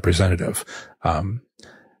contact the representative. I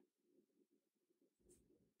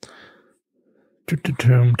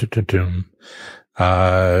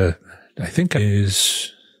think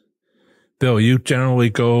is Bill, you generally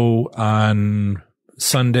go on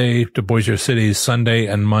Sunday to Bossier City, Sunday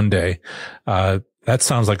and Monday. that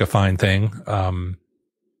sounds like a fine thing.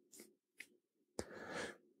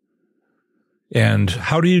 And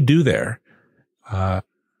how do you do there? Not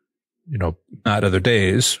other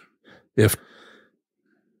days.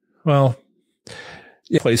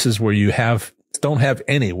 Places where you don't have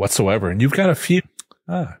any whatsoever, and you've got a few,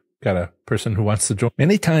 got a person who wants to join.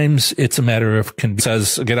 Many times it's a matter of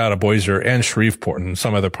says get out of Bossier and Shreveport and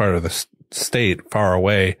some other part of the state far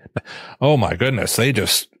away. Oh my goodness. They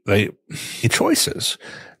choices,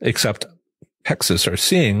 except Texas are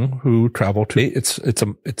seeing who travel to.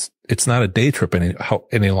 It's not a day trip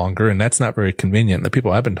any longer. And that's not very convenient. The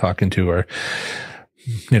people I've been talking to are,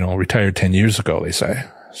 retired 10 years ago, they say.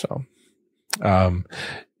 So,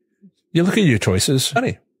 you look at your choices.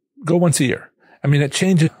 Honey, go once a year. I mean, it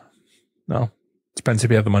changes. No, it depends if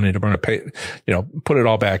you have the money to put it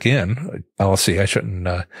all back in. LLC, I shouldn't,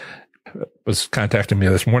 was contacting me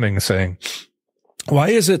this morning saying, why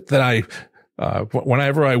is it that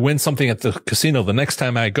whenever I win something at the casino, the next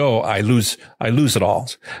time I go, I lose it all.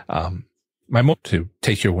 My motive to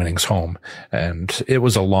take your winnings home. And it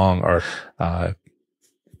was a long arc.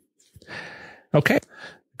 Okay.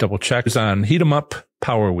 Double check is on Heat 'em Up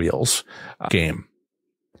Power Wheels game.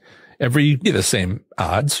 The same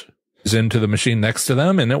odds is into the machine next to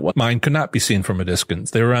them. And mine could not be seen from a distance.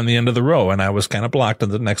 They were on the end of the row and I was kind of blocked on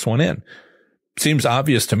the next one in. Seems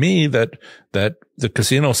obvious to me that the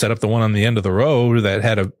casino set up the one on the end of the row that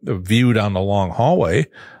had a view down the long hallway,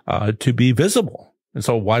 to be visible. And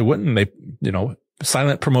so why wouldn't they,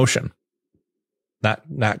 silent promotion,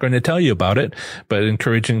 not going to tell you about it, but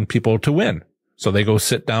encouraging people to win. So they go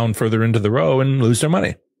sit down further into the row and lose their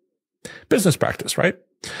money. Business practice, right?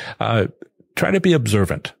 Try to be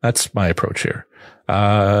observant. That's my approach here.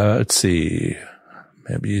 Let's see.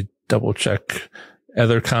 Maybe double check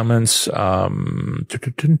other comments. Yeah,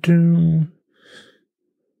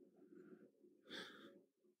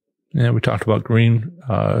 we talked about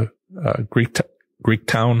Greek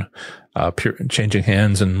Town, changing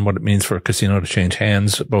hands and what it means for a casino to change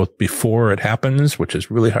hands both before it happens, which is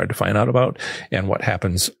really hard to find out about, and what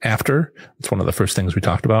happens after. It's one of the first things we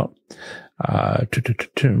talked about.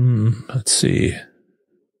 Let's see.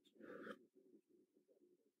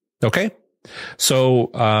 Okay. So,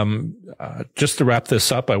 just to wrap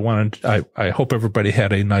this up, I hope everybody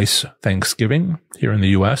had a nice Thanksgiving here in the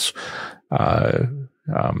U.S. I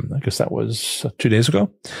guess that was 2 days ago.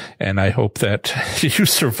 And I hope that you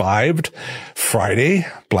survived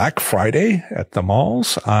Black Friday at the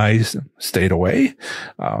malls. I stayed away.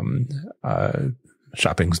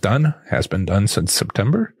 Shopping's done, has been done since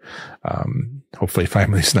September. Hopefully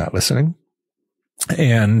family's not listening.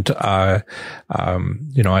 And, I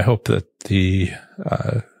hope that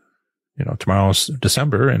tomorrow's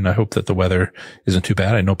December, and I hope that the weather isn't too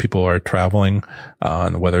bad. I know people are traveling,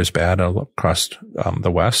 and the weather is bad across,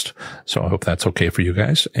 the West. So I hope that's okay for you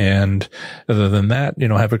guys. And other than that,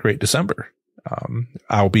 have a great December.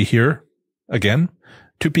 I'll be here again,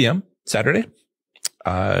 2 p.m. Saturday,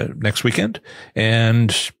 next weekend.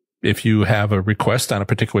 And if you have a request on a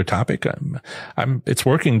particular topic, it's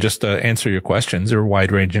working just to answer your questions. There are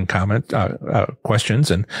wide-ranging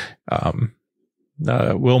questions. And,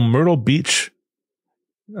 will Myrtle Beach,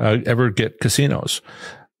 ever get casinos?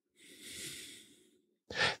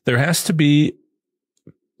 There has to be,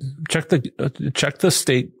 check the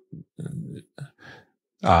state,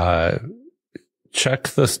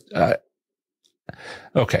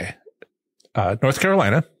 okay. North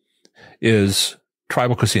Carolina is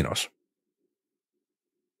tribal casinos.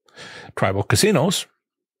 Tribal casinos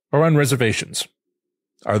are on reservations.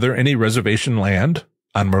 Are there any reservation land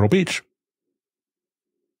on Myrtle Beach?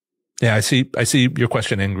 Yeah, I see your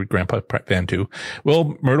question, Ingrid Grandpa Van too.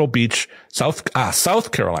 Will Myrtle Beach, South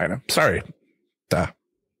Carolina. Sorry.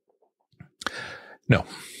 No.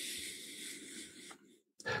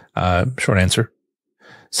 Short answer.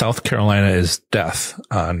 South Carolina is death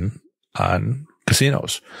on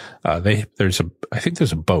casinos. I think there's a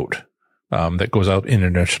boat, that goes out in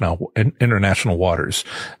international waters.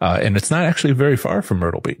 And it's not actually very far from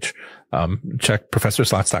Myrtle Beach. Check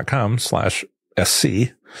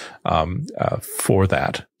professorslots.com/SC, for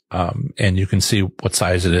that. And you can see what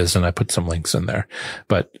size it is. And I put some links in there,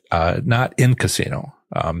 but, not in casino,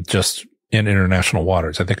 just in international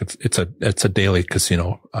waters. I think it's a daily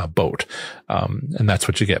casino, boat. And that's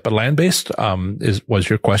what you get. But land-based, was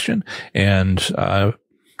your question. And,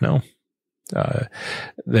 no,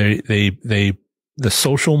 the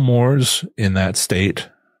social mores in that state,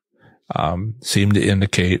 seem to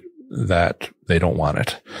indicate that they don't want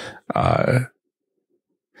it.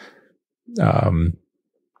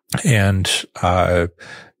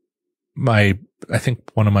 I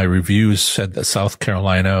think one of my reviews said that South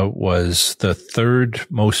Carolina was the third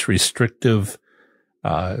most restrictive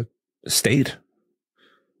state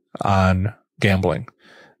on gambling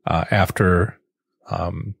after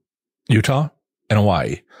Utah and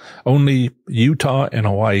Hawaii. Only Utah and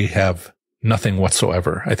Hawaii have nothing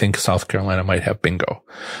whatsoever. I think South Carolina might have bingo.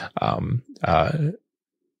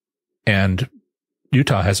 And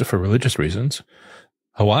Utah has it for religious reasons.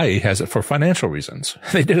 Hawaii has it for financial reasons.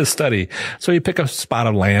 They did a study. So you pick a spot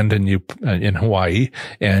of land and in Hawaii,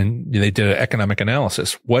 and they did an economic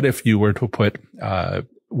analysis. What if you were to put a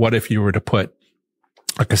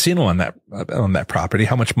casino on that property?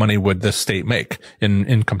 How much money would the state make in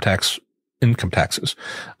income taxes,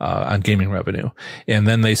 on gaming revenue? And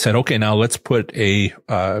then they said, okay, now let's put a,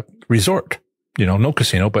 resort, no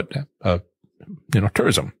casino, but,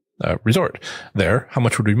 tourism. Resort there. How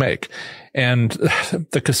much would we make? And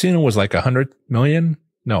the casino was like 100 million.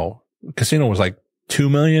 No, casino was like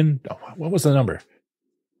 2 million. No, what was the number?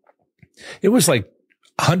 It was like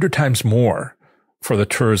 100 times more for the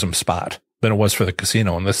tourism spot than it was for the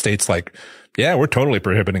casino. And the state's like, yeah, we're totally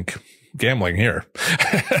prohibiting gambling here.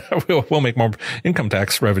 We'll make more income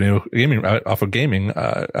tax revenue off of gaming,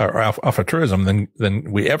 or off of tourism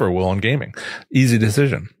than we ever will on gaming. Easy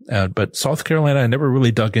decision. But South Carolina, I never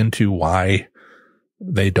really dug into why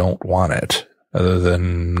they don't want it, other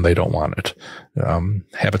than they don't want it.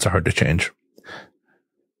 Habits are hard to change.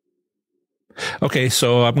 Okay,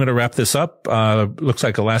 so I'm going to wrap this up. Looks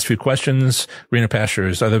like the last few questions. Rena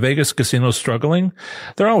Pastures, are the Vegas casinos struggling?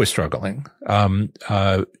 They're always struggling.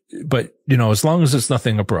 But, as long as it's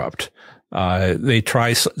nothing abrupt, they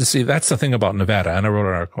try. See, that's the thing about Nevada. And I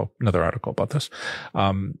wrote another article about this.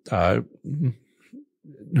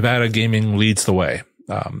 Nevada gaming leads the way.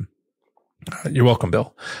 You're welcome,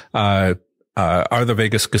 Bill. Are the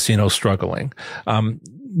Vegas casinos struggling?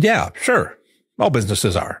 Yeah, sure. All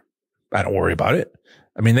businesses are. I don't worry about it.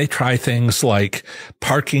 I mean, they try things like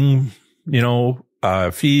parking,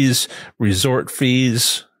 fees, resort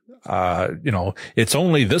fees. It's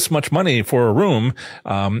only this much money for a room.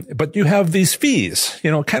 But you have these fees,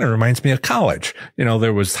 it kind of reminds me of college.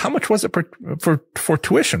 There was, how much was it for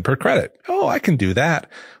tuition per credit? Oh, I can do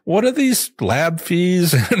that. What are these lab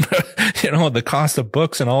fees and, the cost of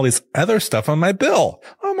books and all this other stuff on my bill?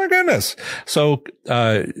 Oh my goodness. So,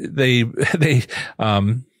 then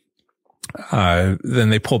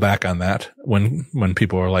they pull back on that when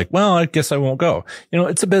people are like, well, I guess I won't go.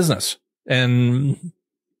 It's a business, and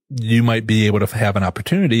you might be able to have an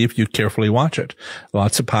opportunity if you carefully watch it.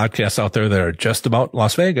 Lots of podcasts out there that are just about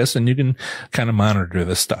Las Vegas, and you can kind of monitor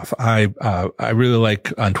this stuff. I really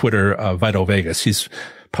like on Twitter, Vito Vegas. He's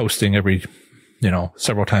posting every,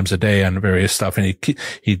 several times a day on various stuff, and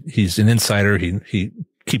he's an insider. He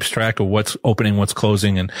keeps track of what's opening, what's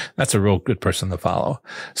closing, and that's a real good person to follow.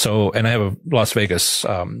 So, and I have a Las Vegas,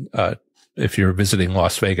 if you're visiting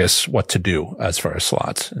Las Vegas, what to do as far as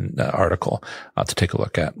slots, and article to take a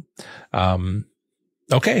look at.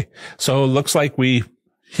 Okay. So it looks like we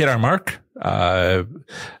hit our mark. I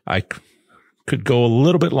could go a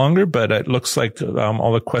little bit longer, but it looks like,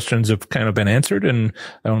 all the questions have kind of been answered, and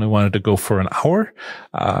I only wanted to go for an hour.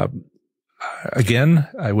 Again,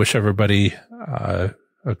 I wish everybody,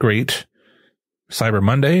 a great Cyber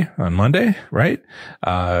Monday on Monday, right?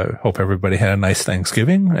 Hope everybody had a nice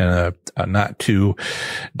Thanksgiving and a not too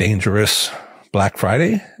dangerous Black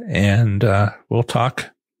Friday. And, we'll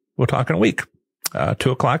talk in a week,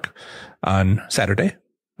 2:00 on Saturday,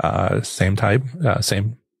 same time,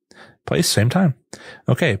 same place, same time.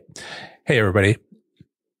 Okay. Hey, everybody,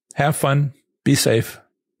 have fun, be safe,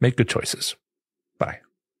 make good choices. Bye.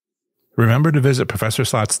 Remember to visit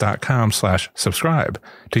ProfessorSlots.com/subscribe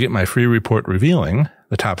to get my free report revealing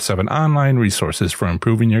the top 7 online resources for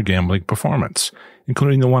improving your gambling performance,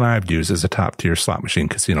 including the one I've used as a top-tier slot machine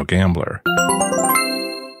casino gambler.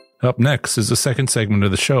 Up next is the second segment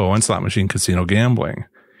of the show on slot machine casino gambling.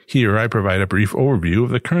 Here I provide a brief overview of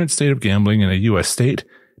the current state of gambling in a U.S. state,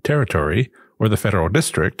 territory, or the federal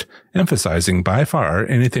district, emphasizing by far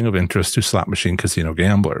anything of interest to slot machine casino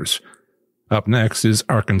gamblers. Up next is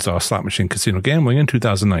Arkansas slot machine casino gambling in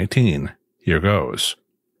 2019. Here goes.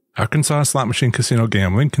 Arkansas slot machine casino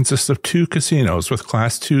gambling consists of 2 casinos with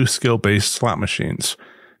Class 2 skill-based slot machines.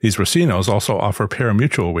 These casinos also offer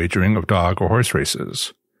pari-mutuel wagering of dog or horse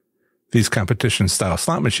races. These competition-style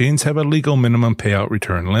slot machines have a legal minimum payout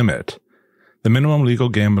return limit. The minimum legal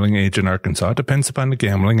gambling age in Arkansas depends upon the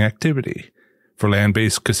gambling activity. For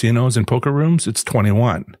land-based casinos and poker rooms, it's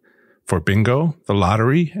 21. For bingo, the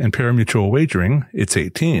lottery, and pari-mutuel wagering, it's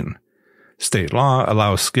 18. State law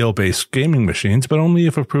allows skill-based gaming machines, but only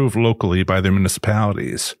if approved locally by their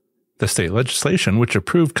municipalities. The state legislation which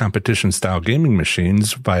approved competition-style gaming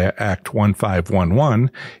machines via Act 1511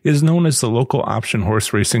 is known as the Local Option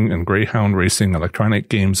Horse Racing and Greyhound Racing Electronic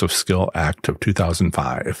Games of Skill Act of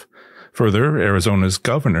 2005. Further, Arizona's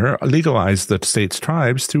governor legalized the state's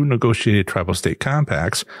tribes through negotiated tribal state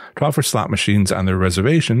compacts to offer slot machines on their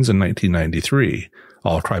reservations in 1993.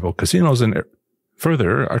 All tribal casinos in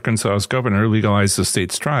Further, Arkansas's governor legalized the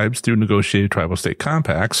state's tribes through negotiated tribal state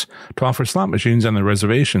compacts to offer slot machines on their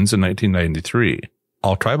reservations in 1993.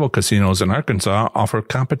 All tribal casinos in Arkansas offer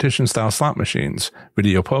competition-style slot machines,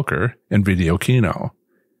 video poker, and video keno.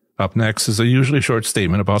 Up next is a usually short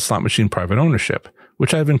statement about slot machine private ownership,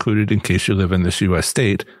 which I've included in case you live in this U.S.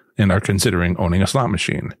 state and are considering owning a slot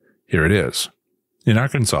machine. Here it is. In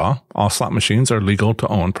Arkansas, all slot machines are legal to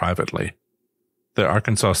own privately. The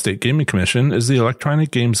Arkansas State Gaming Commission is the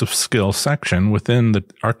Electronic Games of Skill section within the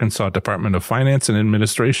Arkansas Department of Finance and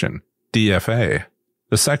Administration, DFA.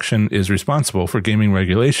 The section is responsible for gaming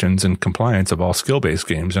regulations and compliance of all skill-based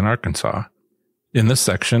games in Arkansas. In this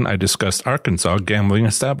section, I discussed Arkansas gambling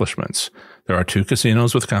establishments. There are 2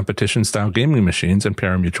 casinos with competition-style gaming machines and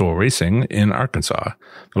pari-mutuel racing in Arkansas.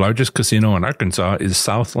 The largest casino in Arkansas is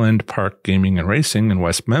Southland Park Gaming and Racing in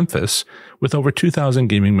West Memphis, with over 2,000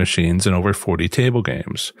 gaming machines and over 40 table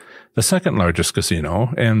games. The second largest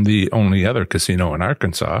casino, and the only other casino in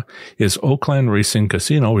Arkansas, is Oakland Racing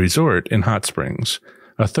Casino Resort in Hot Springs.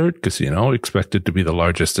 A third casino, expected to be the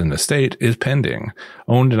largest in the state, is pending.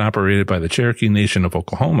 Owned and operated by the Cherokee Nation of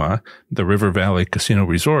Oklahoma, the River Valley Casino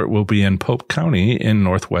Resort will be in Pope County in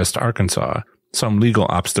northwest Arkansas. Some legal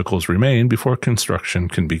obstacles remain before construction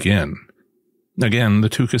can begin. Again, the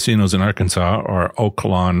 2 casinos in Arkansas are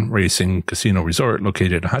Oaklawn Racing Casino Resort,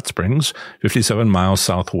 located in Hot Springs, 57 miles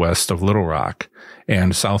southwest of Little Rock,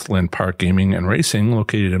 and Southland Park Gaming and Racing,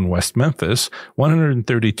 located in West Memphis,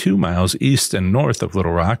 132 miles east and north of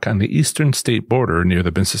Little Rock on the eastern state border near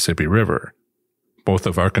the Mississippi River. Both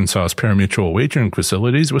of Arkansas's pari-mutuel wagering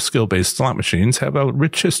facilities with skill-based slot machines have a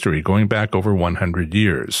rich history going back over 100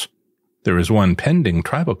 years. There is one pending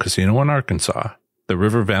tribal casino in Arkansas, the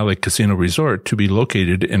River Valley Casino Resort, to be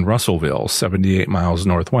located in Russellville, 78 miles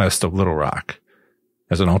northwest of Little Rock.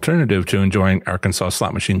 As an alternative to enjoying Arkansas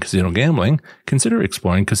slot machine casino gambling, consider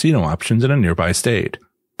exploring casino options in a nearby state.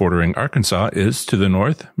 Bordering Arkansas is to the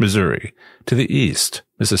north, Missouri, to the east,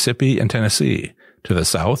 Mississippi and Tennessee, to the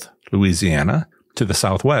south, Louisiana, to the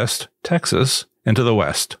southwest, Texas, and to the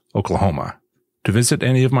west, Oklahoma. To visit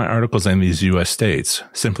any of my articles in these U.S. states,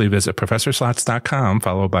 simply visit ProfessorSlots.com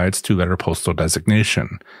followed by its 2-letter postal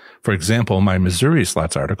designation. For example, my Missouri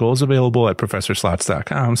Slots article is available at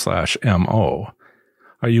ProfessorSlots.com/MO.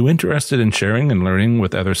 Are you interested in sharing and learning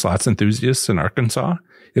with other slots enthusiasts in Arkansas?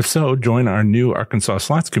 If so, join our new Arkansas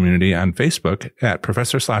Slots community on Facebook at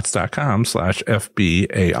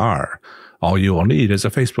ProfessorSlots.com/FBAR. All you will need is a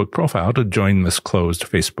Facebook profile to join this closed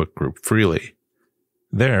Facebook group freely.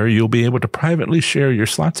 There, you'll be able to privately share your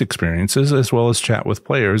slots experiences as well as chat with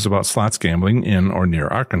players about slots gambling in or near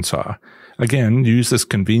Arkansas. Again, use this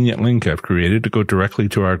convenient link I've created to go directly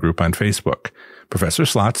to our group on Facebook,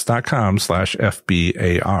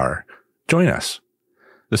 ProfessorSlots.com/FBAR. Join us.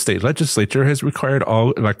 The state legislature has required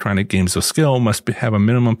all electronic games of skill must have a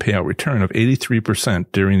minimum payout return of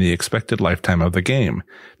 83% during the expected lifetime of the game.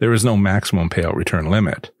 There is no maximum payout return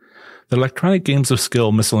limit. The Electronic Games of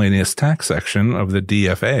Skill Miscellaneous Tax section of the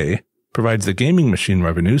DFA provides the gaming machine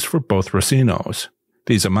revenues for both racinos.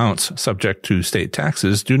 These amounts, subject to state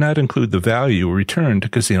taxes, do not include the value returned to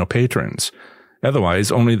casino patrons.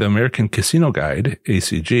 Otherwise, only the American Casino Guide,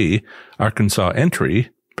 ACG, Arkansas entry,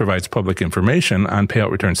 provides public information on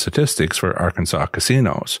payout return statistics for Arkansas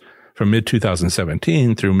casinos. From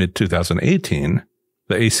mid-2017 through mid-2018,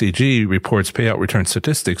 the ACG reports payout return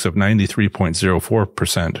statistics of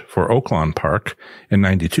 93.04% for Oaklawn Park and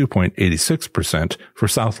 92.86% for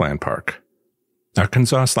Southland Park.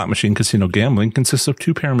 Arkansas slot machine casino gambling consists of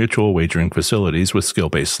 2 pari-mutuel wagering facilities with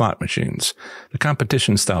skill-based slot machines. The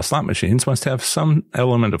competition-style slot machines must have some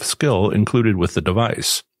element of skill included with the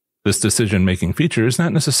device. This decision-making feature is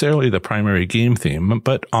not necessarily the primary game theme,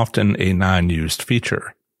 but often a non-used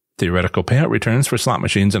feature. Theoretical payout returns for slot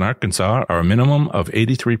machines in Arkansas are a minimum of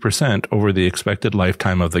 83% over the expected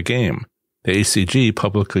lifetime of the game. The ACG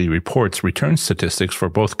publicly reports return statistics for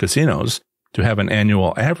both casinos to have an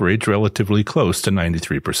annual average relatively close to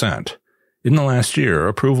 93%. In the last year,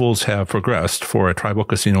 approvals have progressed for a tribal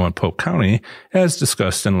casino in Pope County, as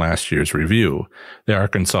discussed in last year's review. The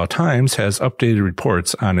Arkansas Times has updated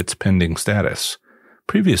reports on its pending status.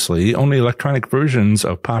 Previously, only electronic versions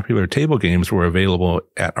of popular table games were available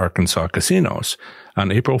at Arkansas casinos.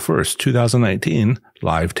 On April 1st, 2019,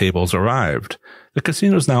 live tables arrived. The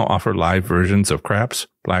casinos now offer live versions of craps,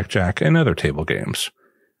 blackjack, and other table games.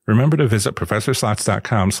 Remember to visit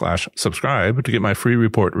ProfessorSlots.com/subscribe to get my free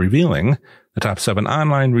report revealing the top 7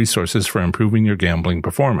 online resources for improving your gambling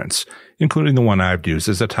performance, including the one I've used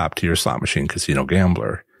as a top-tier slot machine casino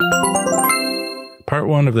gambler. Part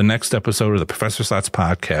 1 of the next episode of the Professor Slots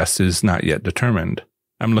podcast is not yet determined.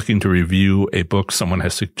 I'm looking to review a book someone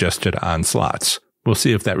has suggested on slots. We'll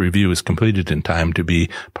see if that review is completed in time to be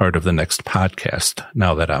part of the next podcast,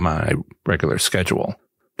 now that I'm on a regular schedule.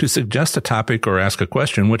 To suggest a topic or ask a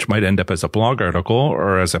question which might end up as a blog article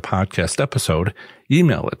or as a podcast episode,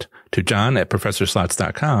 email it to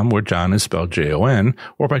john@professorslots.com, where John is spelled Jon,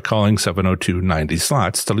 or by calling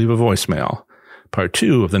 702-90-SLOTS to leave a voicemail. Part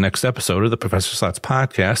 2 of the next episode of the Professor Slots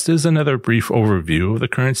podcast is another brief overview of the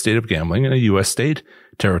current state of gambling in a U.S. state,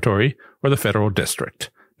 territory, or the federal district.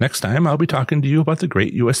 Next time, I'll be talking to you about the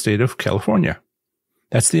great U.S. state of California.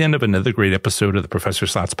 That's the end of another great episode of the Professor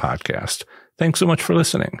Slots podcast. Thanks so much for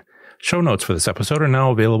listening. Show notes for this episode are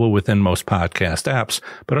now available within most podcast apps,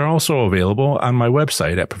 but are also available on my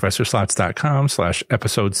website at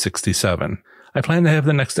professorslots.com/episode 67. I plan to have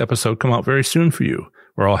the next episode come out very soon for you,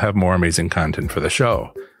 where I'll have more amazing content for the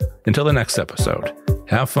show. Until the next episode,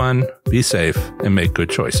 have fun, be safe, and make good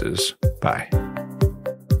choices. Bye.